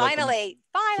tell you what. Finally.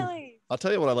 I'll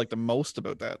tell you what I liked the most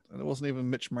about that, and it wasn't even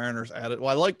Mitch Marner's attitude. Well,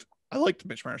 I liked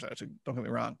Mitch Marner's attitude. Don't get me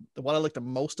wrong. What I liked the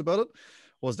most about it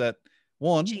was that,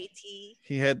 one, JT.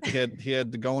 he had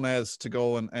the gonads to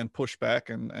go and push back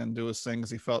and do his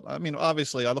things. He felt. I mean,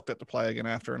 obviously, I looked at the play again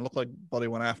after, and it looked like Buddy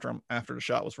went after him after the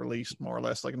shot was released, more or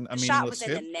less. Like the shot was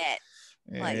in the net.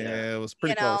 Yeah, it was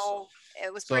pretty close.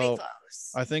 It was pretty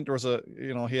close. I think there was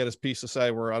he had his piece to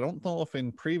say where I don't know if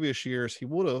in previous years he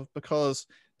would have, because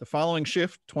the following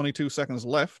shift, 22 seconds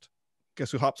left.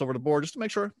 Guess who hops over the board just to make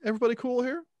sure everybody cool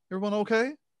here? Everyone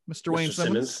okay? Mr. Wayne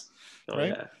Simmons. Oh,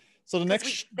 right? Yeah. So the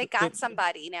next they got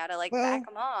somebody now to back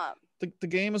them up. The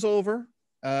game is over.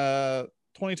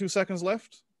 22 seconds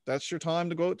left. That's your time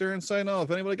to go out there and say, no,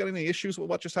 if anybody got any issues with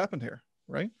what just happened here,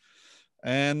 right?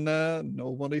 And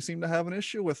nobody seemed to have an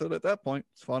issue with it at that point.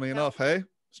 It's funny enough. Hey,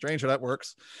 strange how that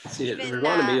works. See, it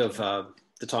reminded me of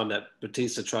the time that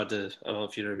Batista tried to, I don't know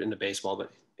if you're into baseball,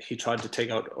 but he tried to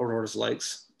take out Aurora's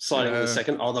legs, sliding in the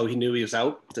second, although he knew he was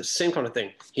out. The same kind of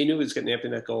thing. He knew he was getting the empty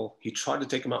net goal. He tried to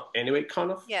take him out anyway, kind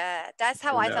of. Yeah, that's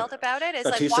how I felt about it.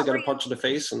 Batista got a punch in the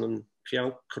face, and then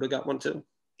Pionk could have got one too.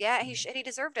 Yeah, he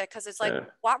deserved it, because it's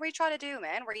what were you trying to do,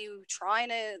 man? Were you trying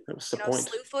to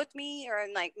slew foot me or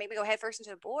maybe go head first into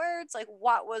the boards?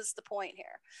 What was the point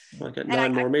here? Well, I got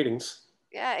 9 more meetings.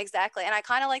 Yeah, exactly. And I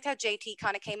kind of liked how JT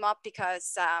kind of came up,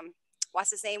 because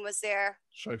what's his name was there?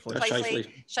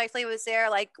 Scheifele was there.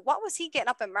 What was he getting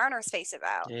up in Marner's face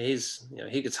about? Yeah,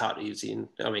 he gets hot easy, and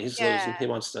I mean he's losing. He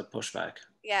wants to push back.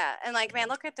 Yeah, and man,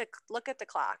 look at the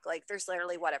clock. There's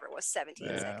literally whatever it was 17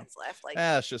 seconds left.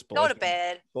 It's just boys go to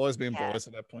bed. Boys being boys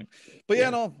at that point. But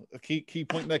a key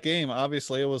point in that game.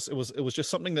 Obviously, it was just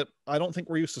something that I don't think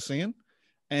we're used to seeing,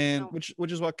 and which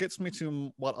is what gets me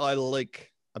to what I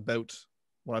like about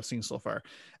what I've seen so far.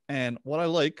 And what I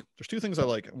like, there's 2 things I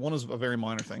like. One is a very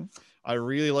minor thing. I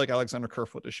really like Alexander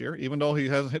Kerfoot this year, even though he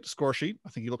hasn't hit the score sheet. I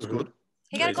think he looks good.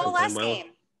 He got a goal last game.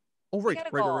 Oh, right.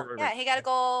 Yeah, he got a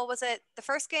goal. Was it the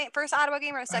first Ottawa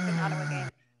game or the second Ottawa game?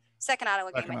 Second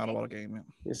Ottawa game. Yeah.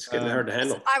 It's getting hard to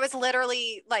handle. I was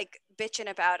literally bitching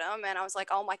about him, and I was like,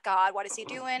 "Oh my god, what is he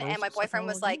doing?" And my boyfriend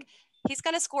was like, he's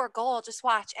going to score a goal. Just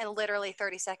watch. And literally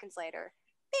 30 seconds later,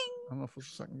 I don't know if it was a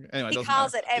second. Anyway, he it doesn't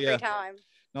calls matter. it every time.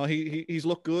 No, he's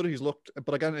looked good.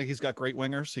 But again, he's got great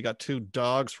wingers. He got 2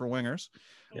 dogs for wingers.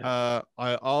 Yeah.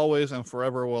 I always and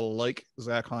forever will like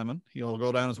Zach Hyman. He'll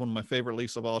go down as one of my favorite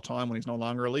Leafs of all time when he's no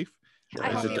longer a Leaf. I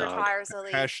hope he retires a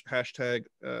Leaf. Hashtag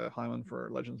Hyman for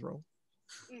Legends Row.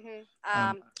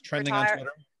 Trending on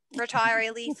Twitter. Retire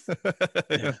a Leaf.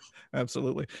 Yeah,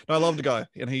 absolutely. No, I love the guy,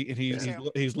 and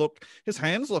he's looked. His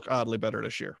hands look oddly better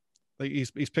this year. Like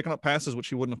he's picking up passes which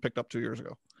he wouldn't have picked up 2 years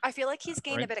ago. I feel like he's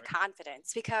gained a bit of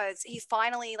confidence because he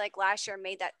finally, like last year,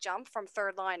 made that jump from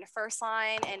third line to first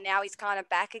line, and now he's kind of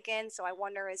back again. So I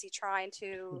wonder, is he trying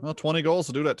to? Well, 20 goals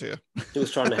to do that to you. He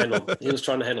was trying to handle. He was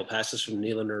trying to handle passes from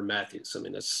Nylander and Matthews. I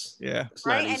mean, it's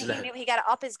right. And he knew he got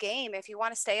to up his game if you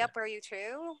want to stay up where you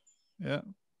too. Yeah.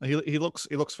 He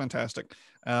looks fantastic.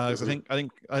 I think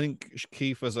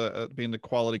Keefe, as being the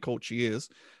quality coach he is,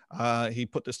 he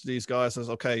put this to these guys as,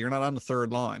 okay, you're not on the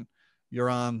third line, you're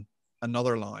on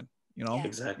another line. You know,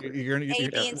 exactly. You're A,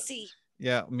 B, and C.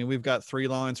 Yeah, I mean, we've got 3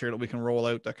 lines here that we can roll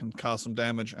out that can cause some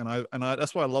damage, and I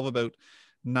that's what I love about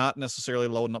not necessarily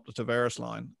loading up the Tavares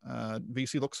line.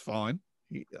 VC looks fine.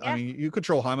 I mean, you could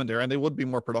throw Hyman there, and they would be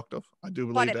more productive. I do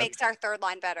believe. But it makes our third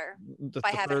line better by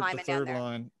having Hyman down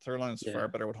there. Third line is far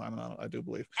better with Hyman on it. I do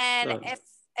believe. And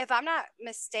if I'm not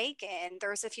mistaken,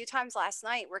 there was a few times last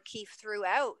night where Keefe threw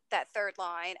out that third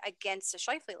line against a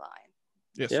Scheifele line.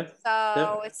 Yes. Yeah.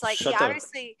 So it's like he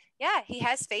obviously, he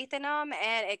has faith in them,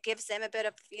 and it gives them a bit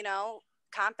of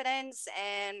confidence,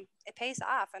 and it pays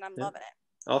off, and I'm loving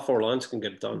it. All 4 lines can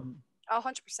get it done.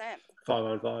 100%.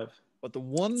 5-on-5. But the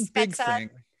one big thing,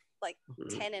 like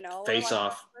 10-0. Face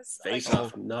off,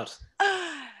 nut.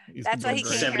 That's what he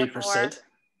came 70%.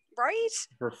 Right?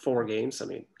 For 4 games. I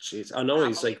mean, jeez. I know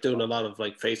he's like doing a lot of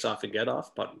like face off and get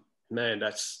off, but man,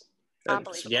 that's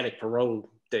Yannick Perreault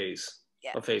days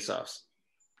of face offs.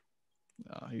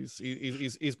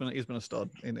 He's been a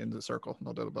stud in the circle,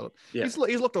 no doubt about it. Yeah.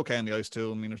 He's looked okay on the ice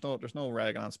too. I mean, there's no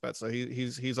ragging on Spezza.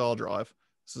 He's all drive.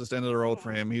 This is the end of the road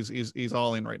for him. He's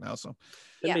all in right now. So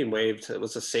him being waived, it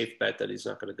was a safe bet that he's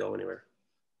not going to go anywhere.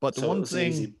 But the one thing,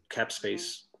 an easy cap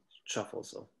space shuffle.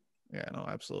 So yeah, no,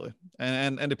 absolutely,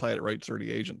 and they played it right through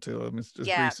the agent too. I mean, it's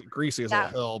just greasy as all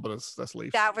hell, but that's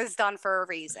Leafs. That was done for a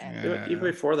reason. Yeah. Even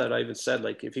before that, I even said,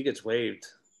 like, if he gets waived,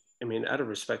 I mean, out of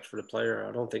respect for the player,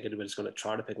 I don't think anybody's going to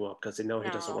try to pick him up because they know he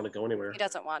doesn't want to go anywhere. He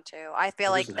doesn't want to. I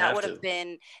feel like that would have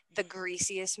been the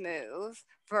greasiest move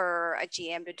for a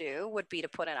GM to do, would be to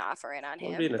put an offer in on him. It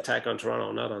would be an attack on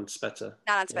Toronto, not on Spezza.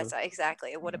 Not on Spezza,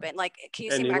 exactly. It would have been like, can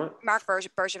you see Mark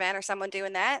Bergevin or someone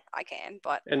doing that? I can,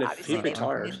 but and if he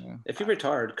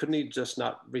retired, couldn't he just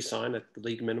not resign at the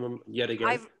league minimum yet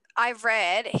again? I've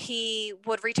read he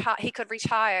would retire. He could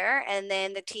retire, and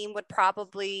then the team would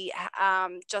probably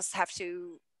just have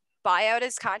to buy out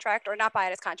his contract, or not buy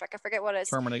out his contract. I forget what it is.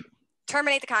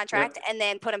 Terminate the contract, and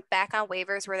then put him back on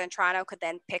waivers, where then Toronto could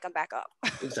then pick him back up.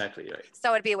 Exactly right.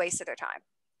 So it'd be a waste of their time.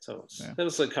 So it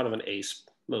was like kind of an ace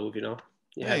move, you know.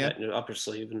 You have that in your upper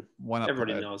sleeve, and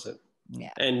everybody knows it.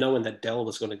 Yeah. And knowing that Dell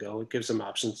was going to go, it gives them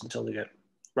options until they get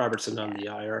Robertson on the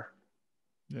IR.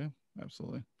 Yeah,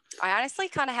 absolutely. I honestly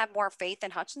kind of have more faith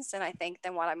in Hutchinson, I think,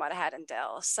 than what I might have had in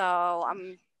Dell. So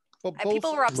and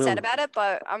people were upset about it,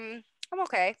 but I'm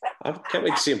okay. I can't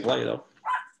wait to see him play, though.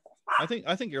 I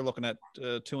think you're looking at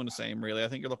 2 in the same, really. I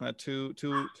think you're looking at two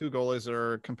goalies that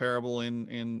are comparable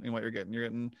in what you're getting. You're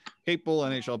getting capable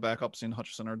NHL backups in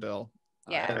Hutchinson or Dell.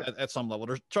 Yeah. At some level,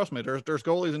 trust me, there's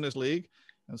goalies in this league,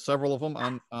 and several of them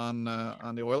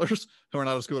on the Oilers who are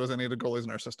not as good as any of the goalies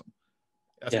in our system.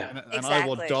 And I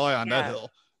will die on that hill.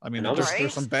 I mean,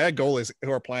 there's some bad goalies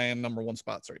who are playing number 1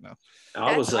 spots right now.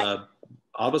 I was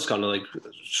kind of like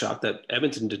shocked that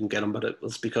Edmonton didn't get him, but it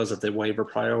was because of the waiver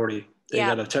priority. They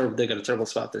got a terrible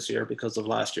spot this year because of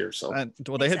last year. So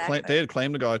they had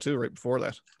claimed a guy too right before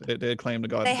that. They had claimed a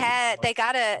guy.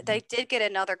 They did get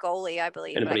another goalie, I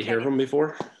believe. Anybody hear of him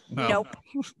before? No. Nope.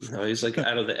 No, he's like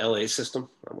out of the LA system.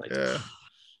 I'm like,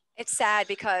 It's sad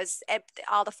because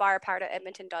all the firepower that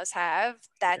Edmonton does have,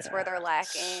 that's where they're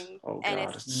lacking. Oh and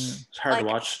God, it's hard to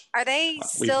watch. Are they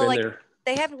still like there.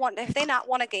 They haven't won? Have they not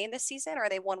won a game this season, or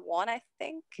they won one? I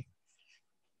think.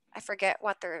 I forget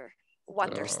what their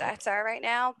stats are right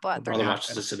now, but they're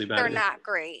not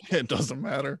great. It doesn't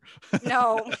matter.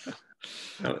 No.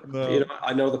 You know,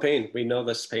 I know the pain. We know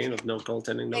this pain of no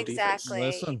goaltending, no defense.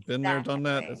 Listen, been there, done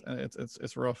that.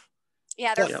 It's rough.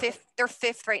 Yeah, they're fifth. They're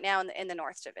 5th right now in the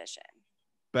North Division.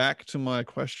 Back to my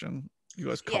question. You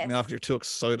guys cut me off. You're too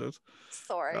excited.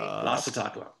 Sorry. Lots to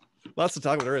talk about.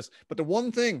 There is. But the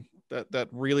one thing that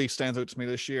really stands out to me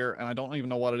this year, and I don't even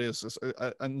know what it is.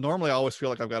 I normally I always feel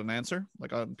like I've got an answer.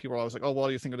 Like people are always like, "Oh, what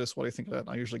do you think of this? What do you think of that?" And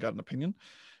I usually got an opinion,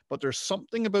 but there's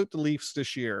something about the Leafs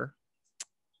this year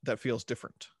that feels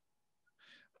different.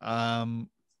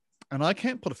 And I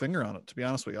can't put a finger on it, to be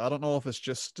honest with you. I don't know if it's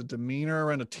just the demeanor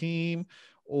around the team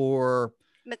or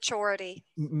maturity,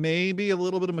 maybe a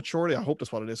little bit of maturity. I hope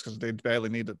that's what it is because they badly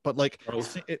need it. But like,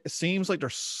 it seems like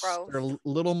they're a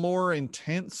little more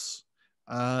intense.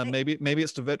 Maybe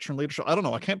it's the veteran leadership. I don't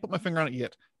know. I can't put my finger on it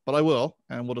yet, but I will,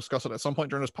 and we'll discuss it at some point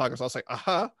during this podcast. I'll say,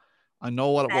 "Aha, I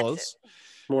know what it was."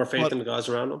 More faith in the guys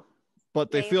around them. But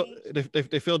they feel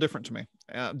different to me,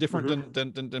 different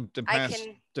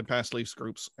than past Leafs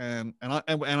groups, and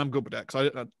I'm good with that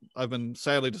because I've been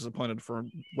sadly disappointed for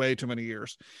way too many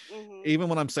years. Even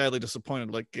when I'm sadly disappointed,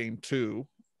 like game 2,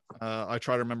 I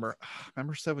try to remember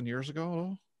 7 years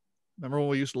ago. Remember when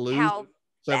we used to lose? How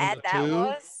bad that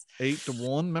was.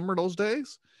 8-1. Remember those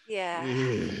days? Yeah.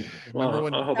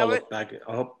 Well, I hope I look back.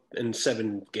 I hope in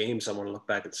 7 games I want to look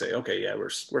back and say, okay, yeah, we're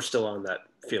still on that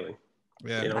feeling.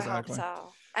 Yeah, exactly. I hope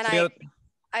so. And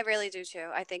I really do too.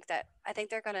 I think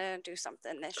they're gonna do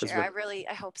something this year.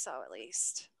 I hope so, at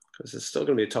least. Because it's still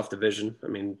gonna be a tough division. I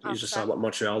mean, you just saw what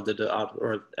Montreal did to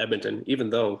or Edmonton. Even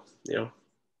though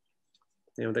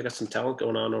they got some talent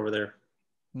going on over there.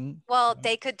 Well,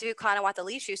 they could do kind of what the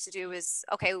Leafs used to do is,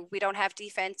 okay, we don't have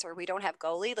defense or we don't have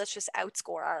goalie. Let's just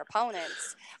outscore our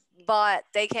opponents. But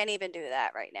they can't even do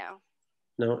that right now.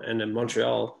 No, and in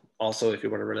Montreal, also, if you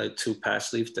want to relate to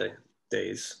past Leaf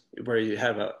days, where you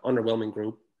have an underwhelming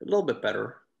group, a little bit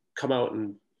better, come out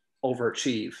and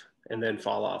overachieve, and then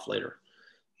fall off later.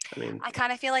 I mean, I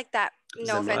kind of feel like that.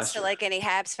 No offense to like any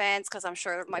Habs fans, because I'm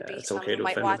sure there might be some who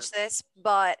might watch this,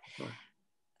 but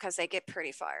because they get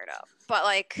pretty fired up. But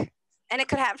like, and it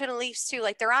could happen to the Leafs too.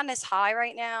 Like they're on this high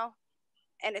right now,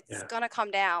 and it's gonna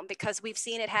come down because we've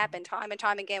seen it happen time and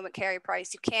time again with Carey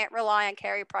Price. You can't rely on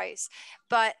Carey Price,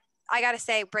 but I gotta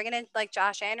say, bringing in like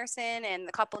Josh Anderson and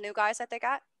the couple new guys that they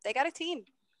got a team.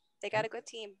 They got a good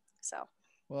team. So.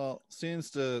 Well, since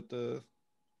the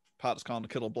Pat's calling the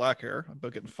Kittle black hair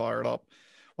about getting fired up,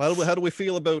 how do we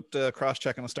feel about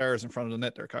cross-checking the stars in front of the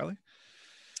net there, Kylie?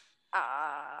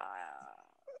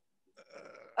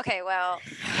 Okay, well,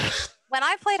 when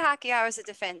I played hockey, I was a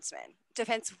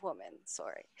defensive woman.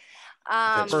 Sorry,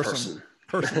 person.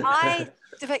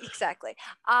 Exactly.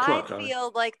 I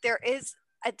feel like there is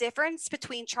a difference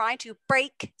between trying to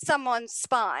break someone's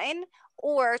spine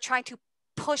or trying to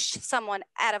push someone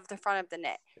out of the front of the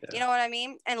net. Yeah. You know what I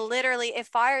mean? And literally it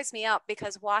fires me up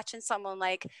because watching someone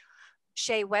like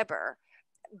Shea Weber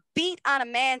beat on a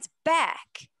man's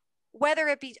back, whether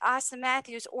it be Austin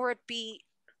Matthews or it be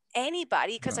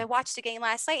anybody, because I watched the game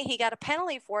last night and he got a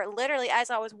penalty for it literally as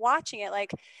I was watching it.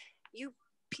 Like, you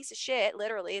piece of shit,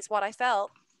 literally is what I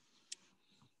felt.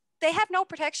 They have no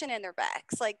protection in their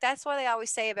backs. Like, that's why they always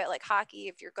say about like hockey,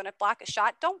 if you're going to block a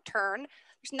shot, don't turn.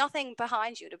 There's nothing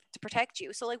behind you to protect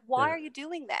you. So like, why are you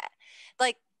doing that?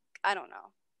 Like, I don't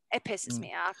know. It pisses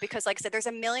me off because like I said, there's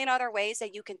a million other ways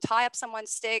that you can tie up someone's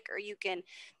stick or you can,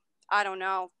 I don't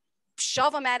know,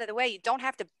 shove them out of the way. You don't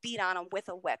have to beat on them with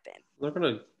a weapon. They're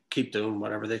going to keep doing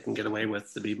whatever they can get away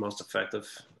with to be most effective.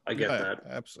 I get that.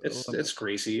 Absolutely. It's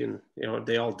greasy and,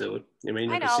 they all do it. I mean,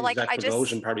 I know, like Zach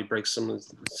Bogosian probably break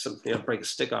break a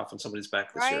stick off on somebody's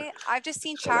back this year. I've just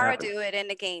seen Chara do it in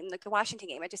a game, like the Washington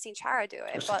game. I just seen Chara do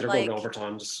it. They're going to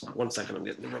overtime. Just 1 second, I'm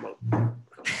getting the remote.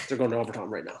 They're going to overtime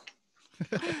right now.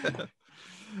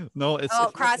 No, it's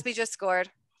Crosby just scored.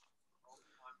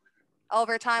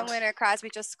 Overtime winner. Crosby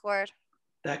just scored.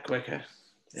 That quick, huh?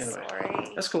 Anyway,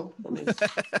 sorry. That's cool. I mean,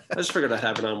 I just figured I'd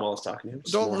have it on while I was talking to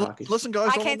you. Listen,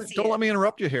 guys, don't let me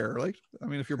interrupt you here. Right? I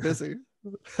mean, if you're busy.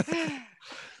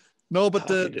 No, but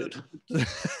the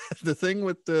thing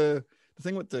with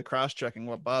the cross checking,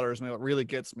 what bothers me, what really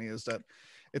gets me is that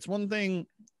it's one thing.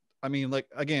 I mean, like,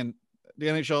 again, the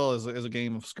NHL is a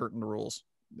game of skirting the rules.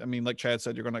 I mean, like Chad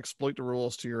said, you're going to exploit the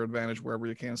rules to your advantage wherever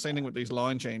you can. Same thing with these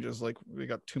line changes. Like, we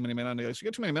got too many men on the ice. You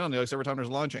get too many men on the ice every time there's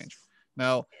a line change.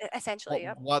 Now, essentially,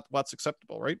 what's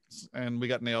acceptable, right? And we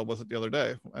got nailed with it the other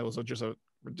day. It was just a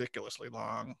ridiculously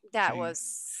long. That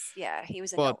was, he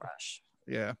was in no rush.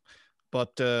 Yeah,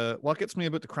 but what gets me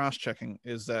about the cross checking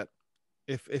is that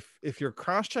if you're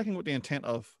cross checking with the intent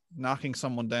of knocking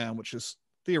someone down, which is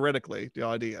theoretically the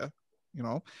idea,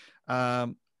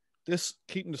 this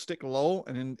keeping the stick low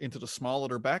and into the small of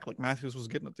their back, like Matthews was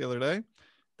getting it the other day,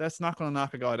 that's not going to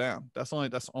knock a guy down. That's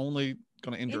only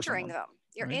going to injure them.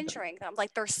 You're Right. injuring them,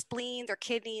 like their spleen, their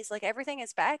kidneys, like everything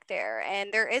is back there.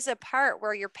 And there is a part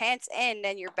where your pants end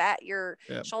and your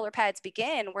Yeah. shoulder pads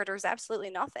begin, where there's absolutely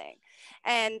nothing.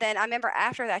 And then I remember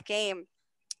after that game,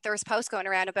 there was posts going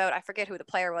around about, I forget who the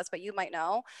player was, but you might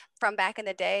know, from back in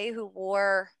the day, who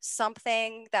wore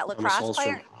something that Thomas lacrosse Holstrom.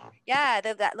 player, yeah,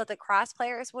 that lacrosse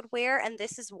players would wear, and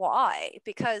this is why,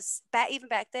 because even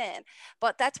back then.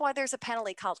 But that's why there's a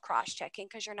penalty called cross-checking,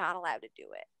 because you're not allowed to do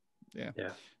it.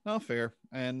 Yeah. No, fair.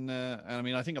 And I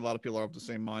mean, I think a lot of people are of the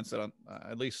same mindset. On,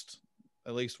 at least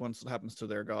once it happens to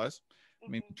their guys. I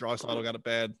mean, Draisaitl got it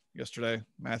bad yesterday.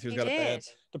 Matthews got it bad.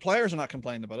 The players are not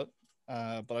complaining about it.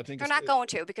 But I think they're not going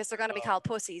to, because they're going to be called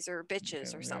pussies or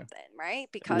bitches or something, right?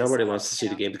 Because nobody wants to see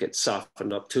the game get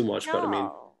softened up too much. But I mean,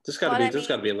 there's got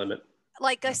to be a limit.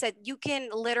 Like I said, you can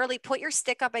literally put your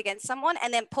stick up against someone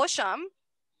and then push them.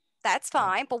 That's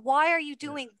fine. But why are you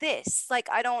doing this? Like,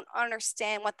 I don't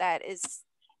understand what that is,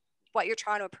 what you're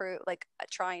trying to approve, like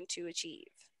trying to achieve.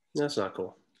 That's not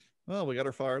cool. Well, we got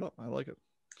her fired up. I like it.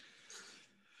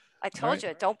 I told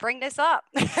you, don't bring this up.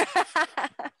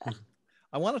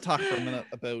 I want to talk for a minute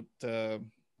about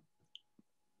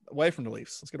away from the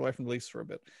Leafs. Let's get away from the Leafs for a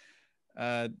bit.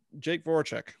 Jake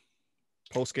Voracek,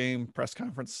 post-game press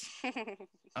conference.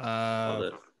 Love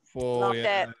it. Loved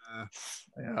it.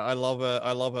 Yeah, I love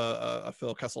a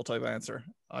Phil Kessel type answer.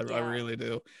 I really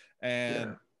do.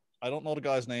 And I don't know the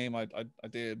guy's name. I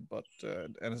did, but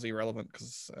and is irrelevant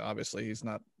because obviously he's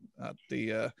not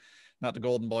the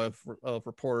golden boy of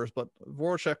reporters. But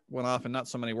Voracek went off in not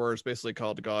so many words, basically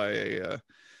called the guy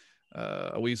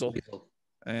a weasel.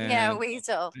 And,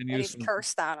 weasel. And he's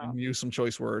cursed on him. And used some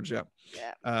choice words.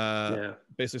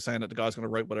 Basically saying that the guy's going to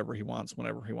write whatever he wants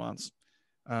whenever he wants.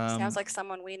 Sounds like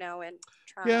someone we know in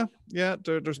Toronto.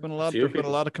 There's been a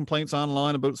lot of complaints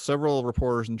online about several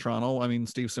reporters in Toronto. I mean,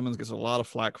 Steve Simmons gets a lot of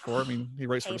flack for it. I mean, he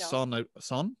writes for the Toronto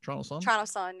Sun.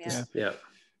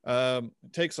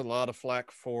 Takes a lot of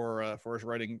flack for his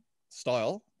writing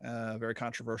style. Very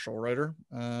controversial writer.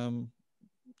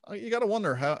 You got to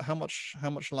wonder how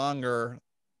much longer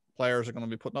players are going to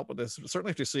be putting up with this.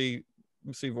 Certainly, if you see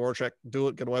Voracek do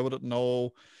it, get away with it,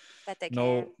 no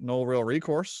real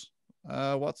recourse.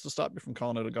 What's to stop you from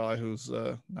calling out a guy who's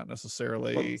not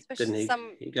necessarily?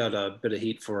 He got a bit of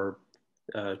heat for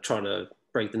trying to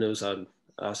break the news on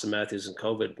Austin Matthews and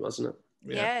COVID, wasn't it?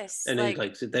 Yeah. Yes. And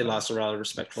they lost a lot of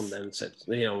respect from them and said,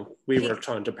 we were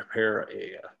trying to prepare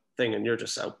a thing, and you're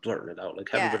just out blurting it out. Like,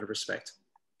 have a bit of respect.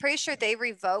 Pretty sure they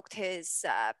revoked his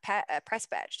press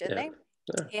badge, didn't they?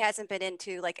 Yeah. He hasn't been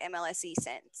into like MLSE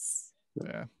since.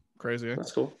 Yeah, crazy. Eh?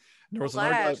 That's cool. There was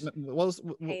another guy,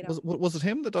 was it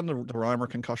him that done the Reimer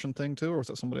concussion thing too, or was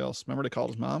that somebody else? Remember they called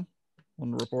his mom,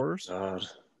 one of the reporters?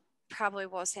 Probably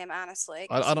was him, honestly.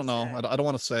 I don't know. I don't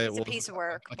want to say it was a piece of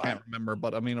work. I can't remember,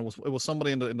 but I mean it was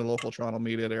somebody in the local Toronto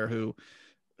media there who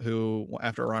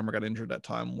after Reimer got injured that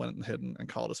time went and hid and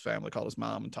called his family, called his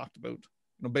mom, and talked about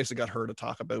basically got her to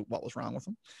talk about what was wrong with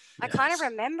him. I kind of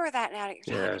remember that now that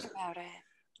you're talking about it.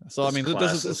 So I mean,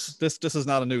 this is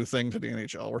not a new thing to the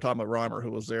NHL. We're talking about Reimer, who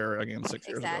was there again 6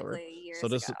 years ago. Right? So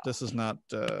this is not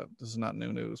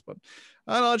new news. But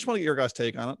I don't know, I just want to get your guys'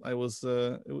 take on it. It was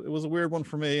a weird one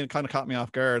for me, and it kind of caught me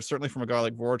off guard. Certainly from a guy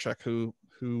like Voracek,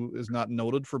 who is not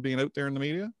noted for being out there in the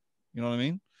media. You know what I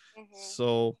mean? Mm-hmm.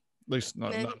 So at least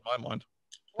not in my mind.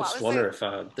 I just wonder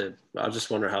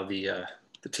how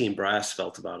the team brass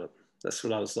felt about it. That's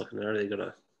what I was looking at. Are they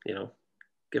gonna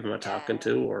give him a talking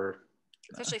to, or?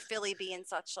 Especially Philly being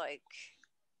such like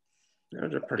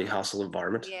they're a pretty hostile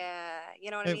environment. Yeah, you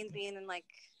know what I mean? Being in like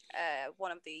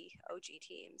one of the OG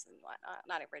teams and whatnot,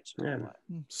 not original.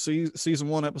 Yeah. Season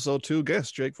 1, episode 2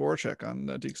 guest Jake Voracek on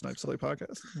Deke Snipes Silly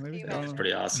Podcast. Maybe that's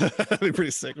pretty awesome. That'd be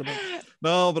pretty sick with him.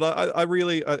 No, but I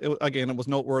really it was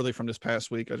noteworthy from this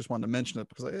past week. I just wanted to mention it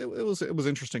because it was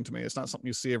interesting to me. It's not something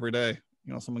you see every day.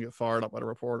 Someone get fired up by a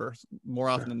reporter. More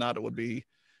often than not, it would be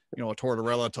a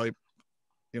Tortorella type.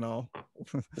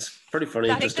 It's pretty funny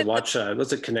just to watch.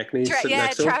 Was it Konechny?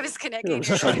 Travis Konechny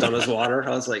shut down his water.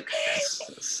 I was like,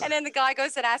 and then the guy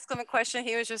goes and asks him a question.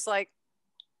 He was just like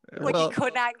he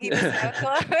could not keep his mouth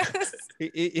closed.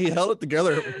 He held it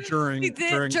together during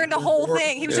the whole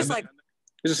thing. He was just like,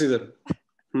 you just see the.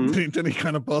 Then he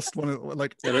kind of bust when it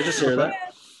like. Did I just hear that?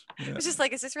 It was just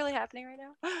like, is this really happening right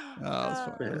now?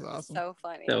 That was awesome. So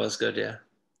funny. That was good. Yeah.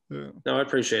 No, I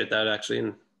appreciate that actually.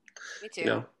 And, me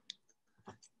too.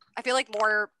 I feel like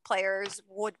more players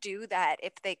would do that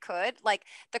if they could. Like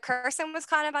the cursing was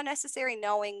kind of unnecessary,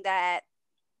 knowing that,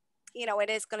 it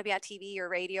is going to be on TV or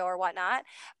radio or whatnot.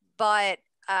 But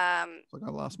I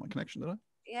lost my connection, did I?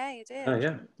 Yeah, you did. Oh yeah.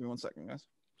 Give me 1 second, guys.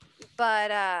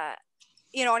 But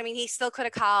you know what I mean? He still could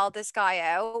have called this guy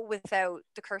out without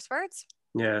the curse words.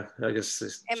 Yeah, I guess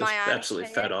he's In just my honest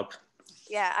absolutely opinion. fed up.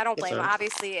 Yeah, I don't blame him. So-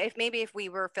 Obviously, if we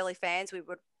were Philly fans, we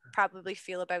would probably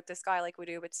feel about this guy like we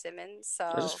do with Simmons. So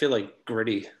I just feel like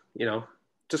gritty,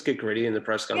 just get gritty in the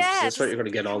press conference. yeah, That's what just you're going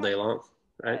to get all day long,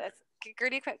 right?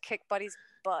 Gritty couldn't kick Buddy's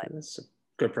butt. That's a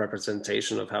good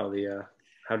representation of how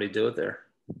they do it there.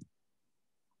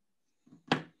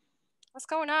 What's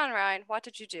going on, Ryan? What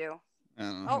did you do? I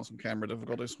don't know, some camera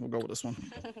difficulties. We'll go with this one.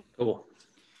 Cool.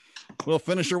 We'll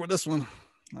finish her with this one.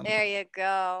 There you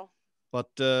go. But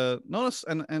notice,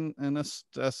 and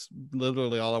that's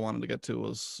literally all I wanted to get to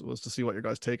was to see what your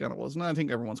guys' take on it was, and I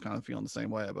think everyone's kind of feeling the same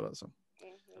way about it. So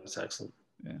That's excellent.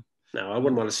 Yeah. Now I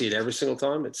wouldn't want to see it every single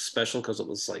time. It's special because it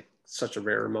was like such a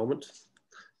rare moment.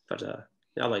 But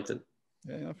yeah, I liked it.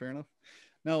 Yeah, fair enough.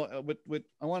 Now, with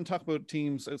I want to talk about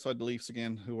teams outside the Leafs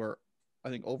again who are, I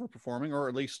think, overperforming or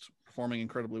at least performing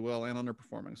incredibly well and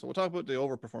underperforming. So we'll talk about the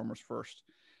overperformers first.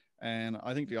 And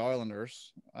I think the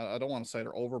Islanders, I don't want to say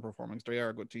they're overperforming because they are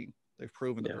a good team. They've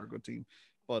proven that they're a good team.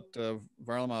 But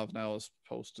Varlamov now has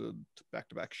posted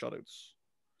back-to-back shutouts.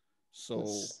 So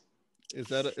is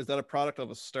that a product of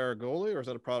a star goalie or is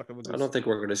that a product of a good... I don't think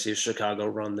we're going to see a Chicago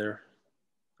run there.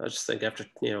 I just think after,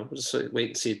 we'll just wait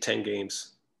and see 10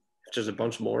 games. If there's a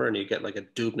bunch more and you get like a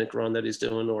Dubnyk run that he's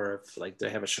doing, or if like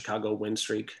they have a Chicago win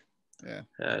streak,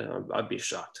 I'd be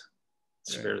shocked.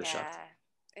 Severely shocked.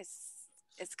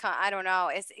 It's I don't know.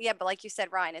 But like you said,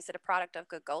 Ryan, is it a product of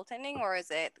good goaltending or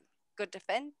is it good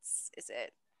defense?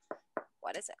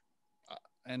 What is it?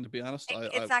 And to be honest,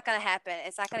 it's not going to happen.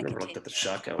 It's not going to continue. Looked at the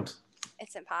shot count.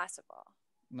 It's impossible.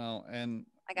 No, and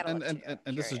I gotta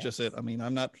and this is just it. I mean,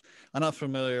 I'm not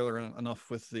familiar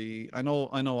enough with the. I know.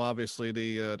 Obviously,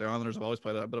 the Islanders have always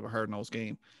played a bit of a hard-nosed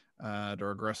game.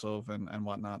 They're aggressive and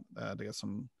whatnot. They got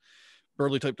some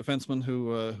burly type defensemen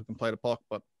who can play the puck,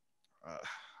 but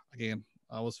again,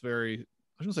 I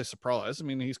shouldn't say surprised. I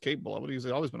mean, he's capable of it. He's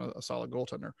always been a solid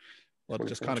goaltender, but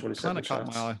just kind of caught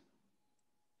my eye.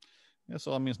 Yeah,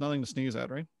 so I mean, it's nothing to sneeze at,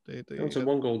 right? It's a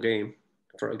 1-goal game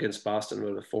against Boston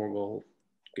with a 4-goal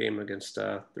game against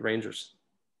the Rangers.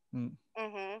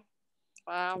 Mm-hmm.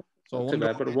 Wow. So not too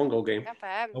bad, but a 1-goal game. Not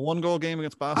bad. A 1-goal game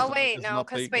against Boston. Oh wait, no,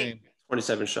 because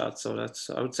 27 shots. So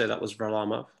I would say that was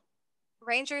Varlamov.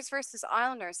 Rangers versus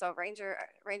Islanders. So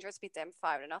Rangers beat them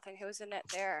 5-0. Who was in it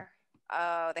there?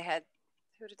 Oh,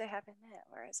 who did they have in it?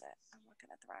 Where is it? I'm looking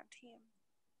at the wrong team.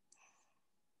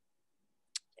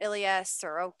 Ilya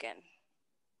Sorokin.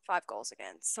 5 goals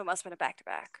against. So it must have been a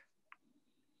back-to-back.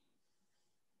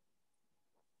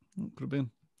 Could have been.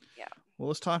 Yeah. Well,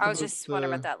 let's talk. I was just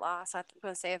wondering about that loss. I was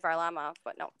going to say Varlamov,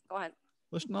 but no. Go ahead.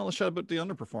 Let's chat about the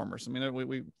underperformers. I mean,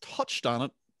 we touched on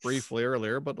it briefly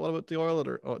earlier, but what about the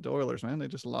Oilers? Man, they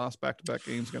just lost back-to-back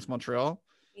games against Montreal.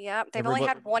 Yeah, they've only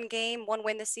had 1 game, 1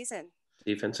 win this season.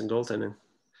 Defense and goaltending.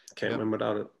 Can't win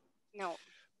without it. No.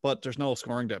 But there's no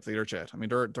scoring depth either, Chet. I mean,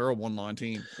 they're a one-line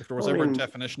team. If there was ever a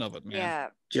definition of it, man. Yeah.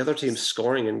 The other team's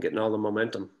scoring and getting all the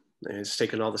momentum. And it's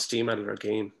taking all the steam out of their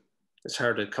game. It's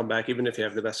hard to come back, even if you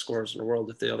have the best scorers in the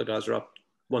world. If the other guys are up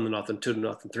 1-0,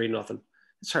 2-0, 3-0,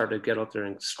 it's hard to get up there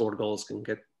and score goals and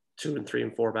get 2 and 3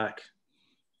 and 4 back.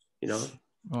 When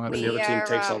the other team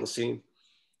takes all the steam.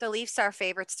 The Leafs are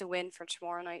favorites to win for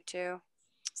tomorrow night too.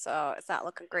 So it's not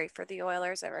looking great for the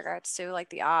Oilers in regards to like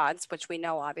the odds, which we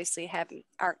know obviously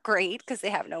aren't great because they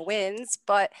have no wins.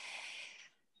 But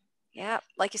yeah,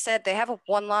 like you said, they have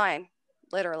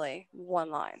literally one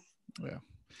line. Yeah.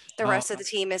 The rest of the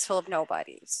team is full of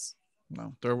nobodies.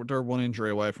 No, they're 1 injury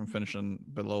away from finishing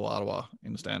below Ottawa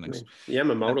in the standings.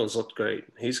 Yamamoto's looked great.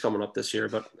 He's coming up this year,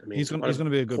 but I mean, he's going to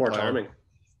be a good player. Timing.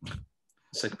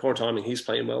 It's like poor timing. He's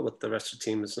playing well, but the rest of the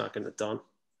team is not going to get done.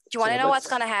 Do you want to know what's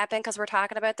going to happen? Because we're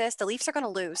talking about this. The Leafs are going to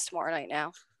lose tomorrow night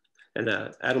now. And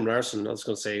Adam Larson, I was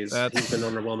going to say, he's been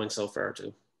underwhelming so far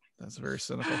too. That's very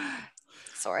cynical.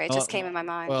 Sorry, it just came in my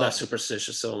mind. Well, that's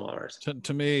superstitious, so I'm all right.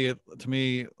 To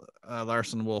me,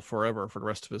 Larson will forever, for the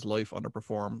rest of his life,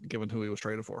 underperform given who he was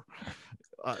traded for.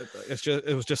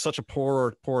 It was just such a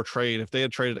poor trade. If they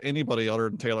had traded anybody other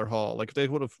than Taylor Hall, like if they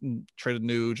would have traded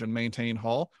Nuge and maintained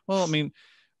Hall, well, I mean,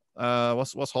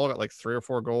 what's Hall got, like 3 or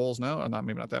 4 goals now?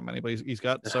 Maybe not that many, but he's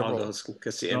got several. Hall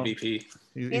gets the MVP.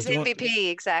 He's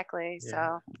MVP, exactly. Yeah.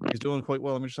 So he's doing quite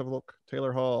well. Let me just have a look.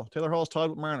 Taylor Hall's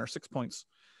tied with Marner, 6 points,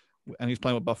 and he's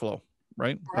playing with Buffalo,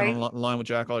 right? On line with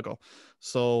Jack Eichel.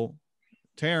 So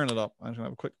tearing it up. I'm just gonna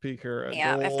have a quick peek here at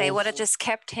goals. If they would have just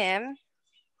kept him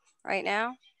right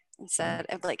now instead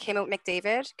of like him with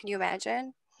McDavid, can you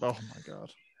imagine? Oh my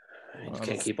God. You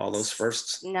can't keep all those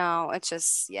firsts. No, it's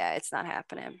just, it's not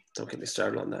happening. Don't get me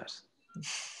started on that.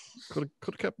 Could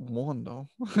have kept one though.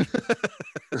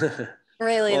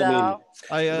 Really, Well,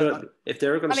 though. if they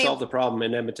were going to I mean- solve the problem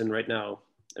in Edmonton right now,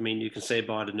 I mean, you can say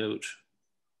Bond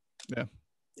Yeah.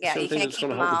 Yeah, you can't that's keep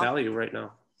going to them hold the all. value right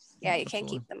now. Yeah, you can't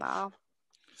Absolutely. keep them all.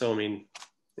 So I mean,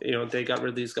 they got rid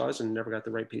of these guys and never got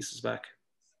the right pieces back.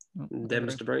 No, And I them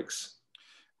agree. is the breaks.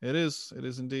 It is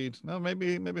indeed. No,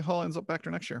 maybe Hull ends up back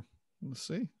there next year. Let's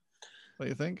see. What do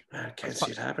you think? I can't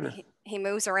see it happening. He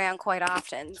moves around quite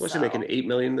often. Especially So. making $8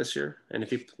 million this year, and if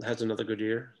he has another good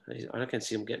year, I can't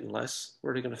see him getting less.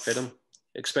 Where are they going to fit him?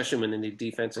 Especially when they need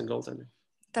defense and goaltending.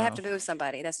 They have to move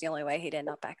somebody. That's the only way he'd end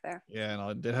up back there. Yeah,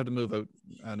 no, they'd have to move out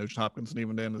Nugent Hopkins, and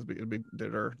even then they'd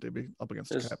be up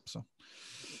against the cap. So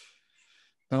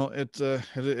no, it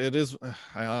is.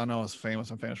 I know it's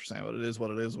famous. I'm famous for saying, but it is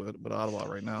what it is with Ottawa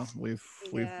right now. We've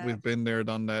been there,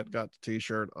 done that, got the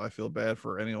T-shirt. I feel bad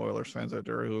for any Oilers fans out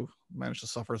there who managed to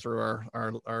suffer through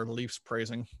our Leafs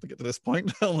praising to get to this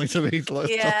point, only to be told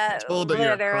that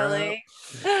you're literally.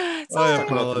 I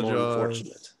apologize. More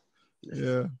unfortunate.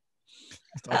 Yeah.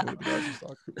 Talking with the guys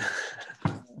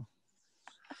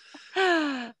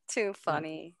who Too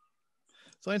funny.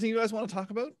 So anything you guys want to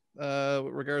talk about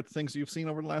with regard to things you've seen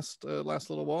over the last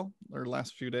little while or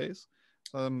last few days?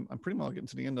 I'm pretty much getting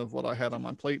to the end of what I had on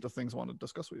my plate of things I wanted to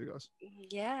discuss with you guys.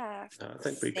 Yeah. I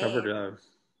think we covered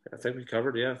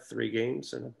 3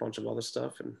 games and a bunch of other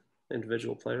stuff and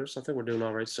individual players. I think we're doing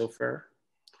all right so far.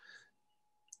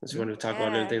 Unless you want to talk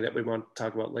about anything that we want to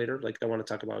talk about later, like I want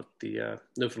to talk about the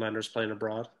Newfoundlanders playing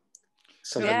abroad.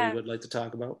 Something we would like to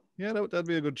talk about. Yeah, that'd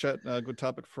be a good chat, good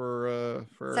topic for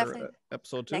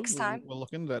episode 2. Next time. We'll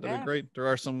look into that. That'd be great. There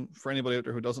are some, for anybody out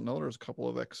there who doesn't know, there's a couple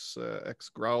of ex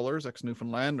Growlers, ex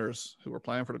Newfoundlanders who were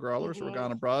playing for the Growlers, who were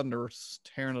gone abroad and they were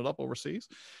tearing it up overseas.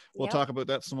 We'll talk about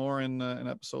that some more in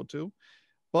episode 2.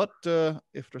 But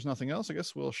if there's nothing else, I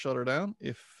guess we'll shut her down.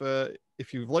 If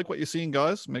you like what you've seen,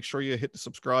 guys, make sure you hit the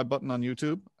subscribe button on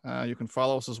YouTube. You can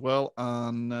follow us as well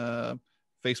on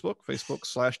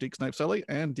Facebook/DeekSnipesEllie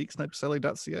and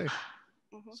DeekSnipesEllie.ca.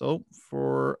 So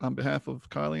on behalf of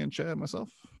Kylie and Chad, myself,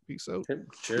 peace out.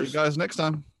 Cheers. See you guys next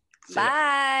time.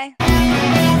 Bye.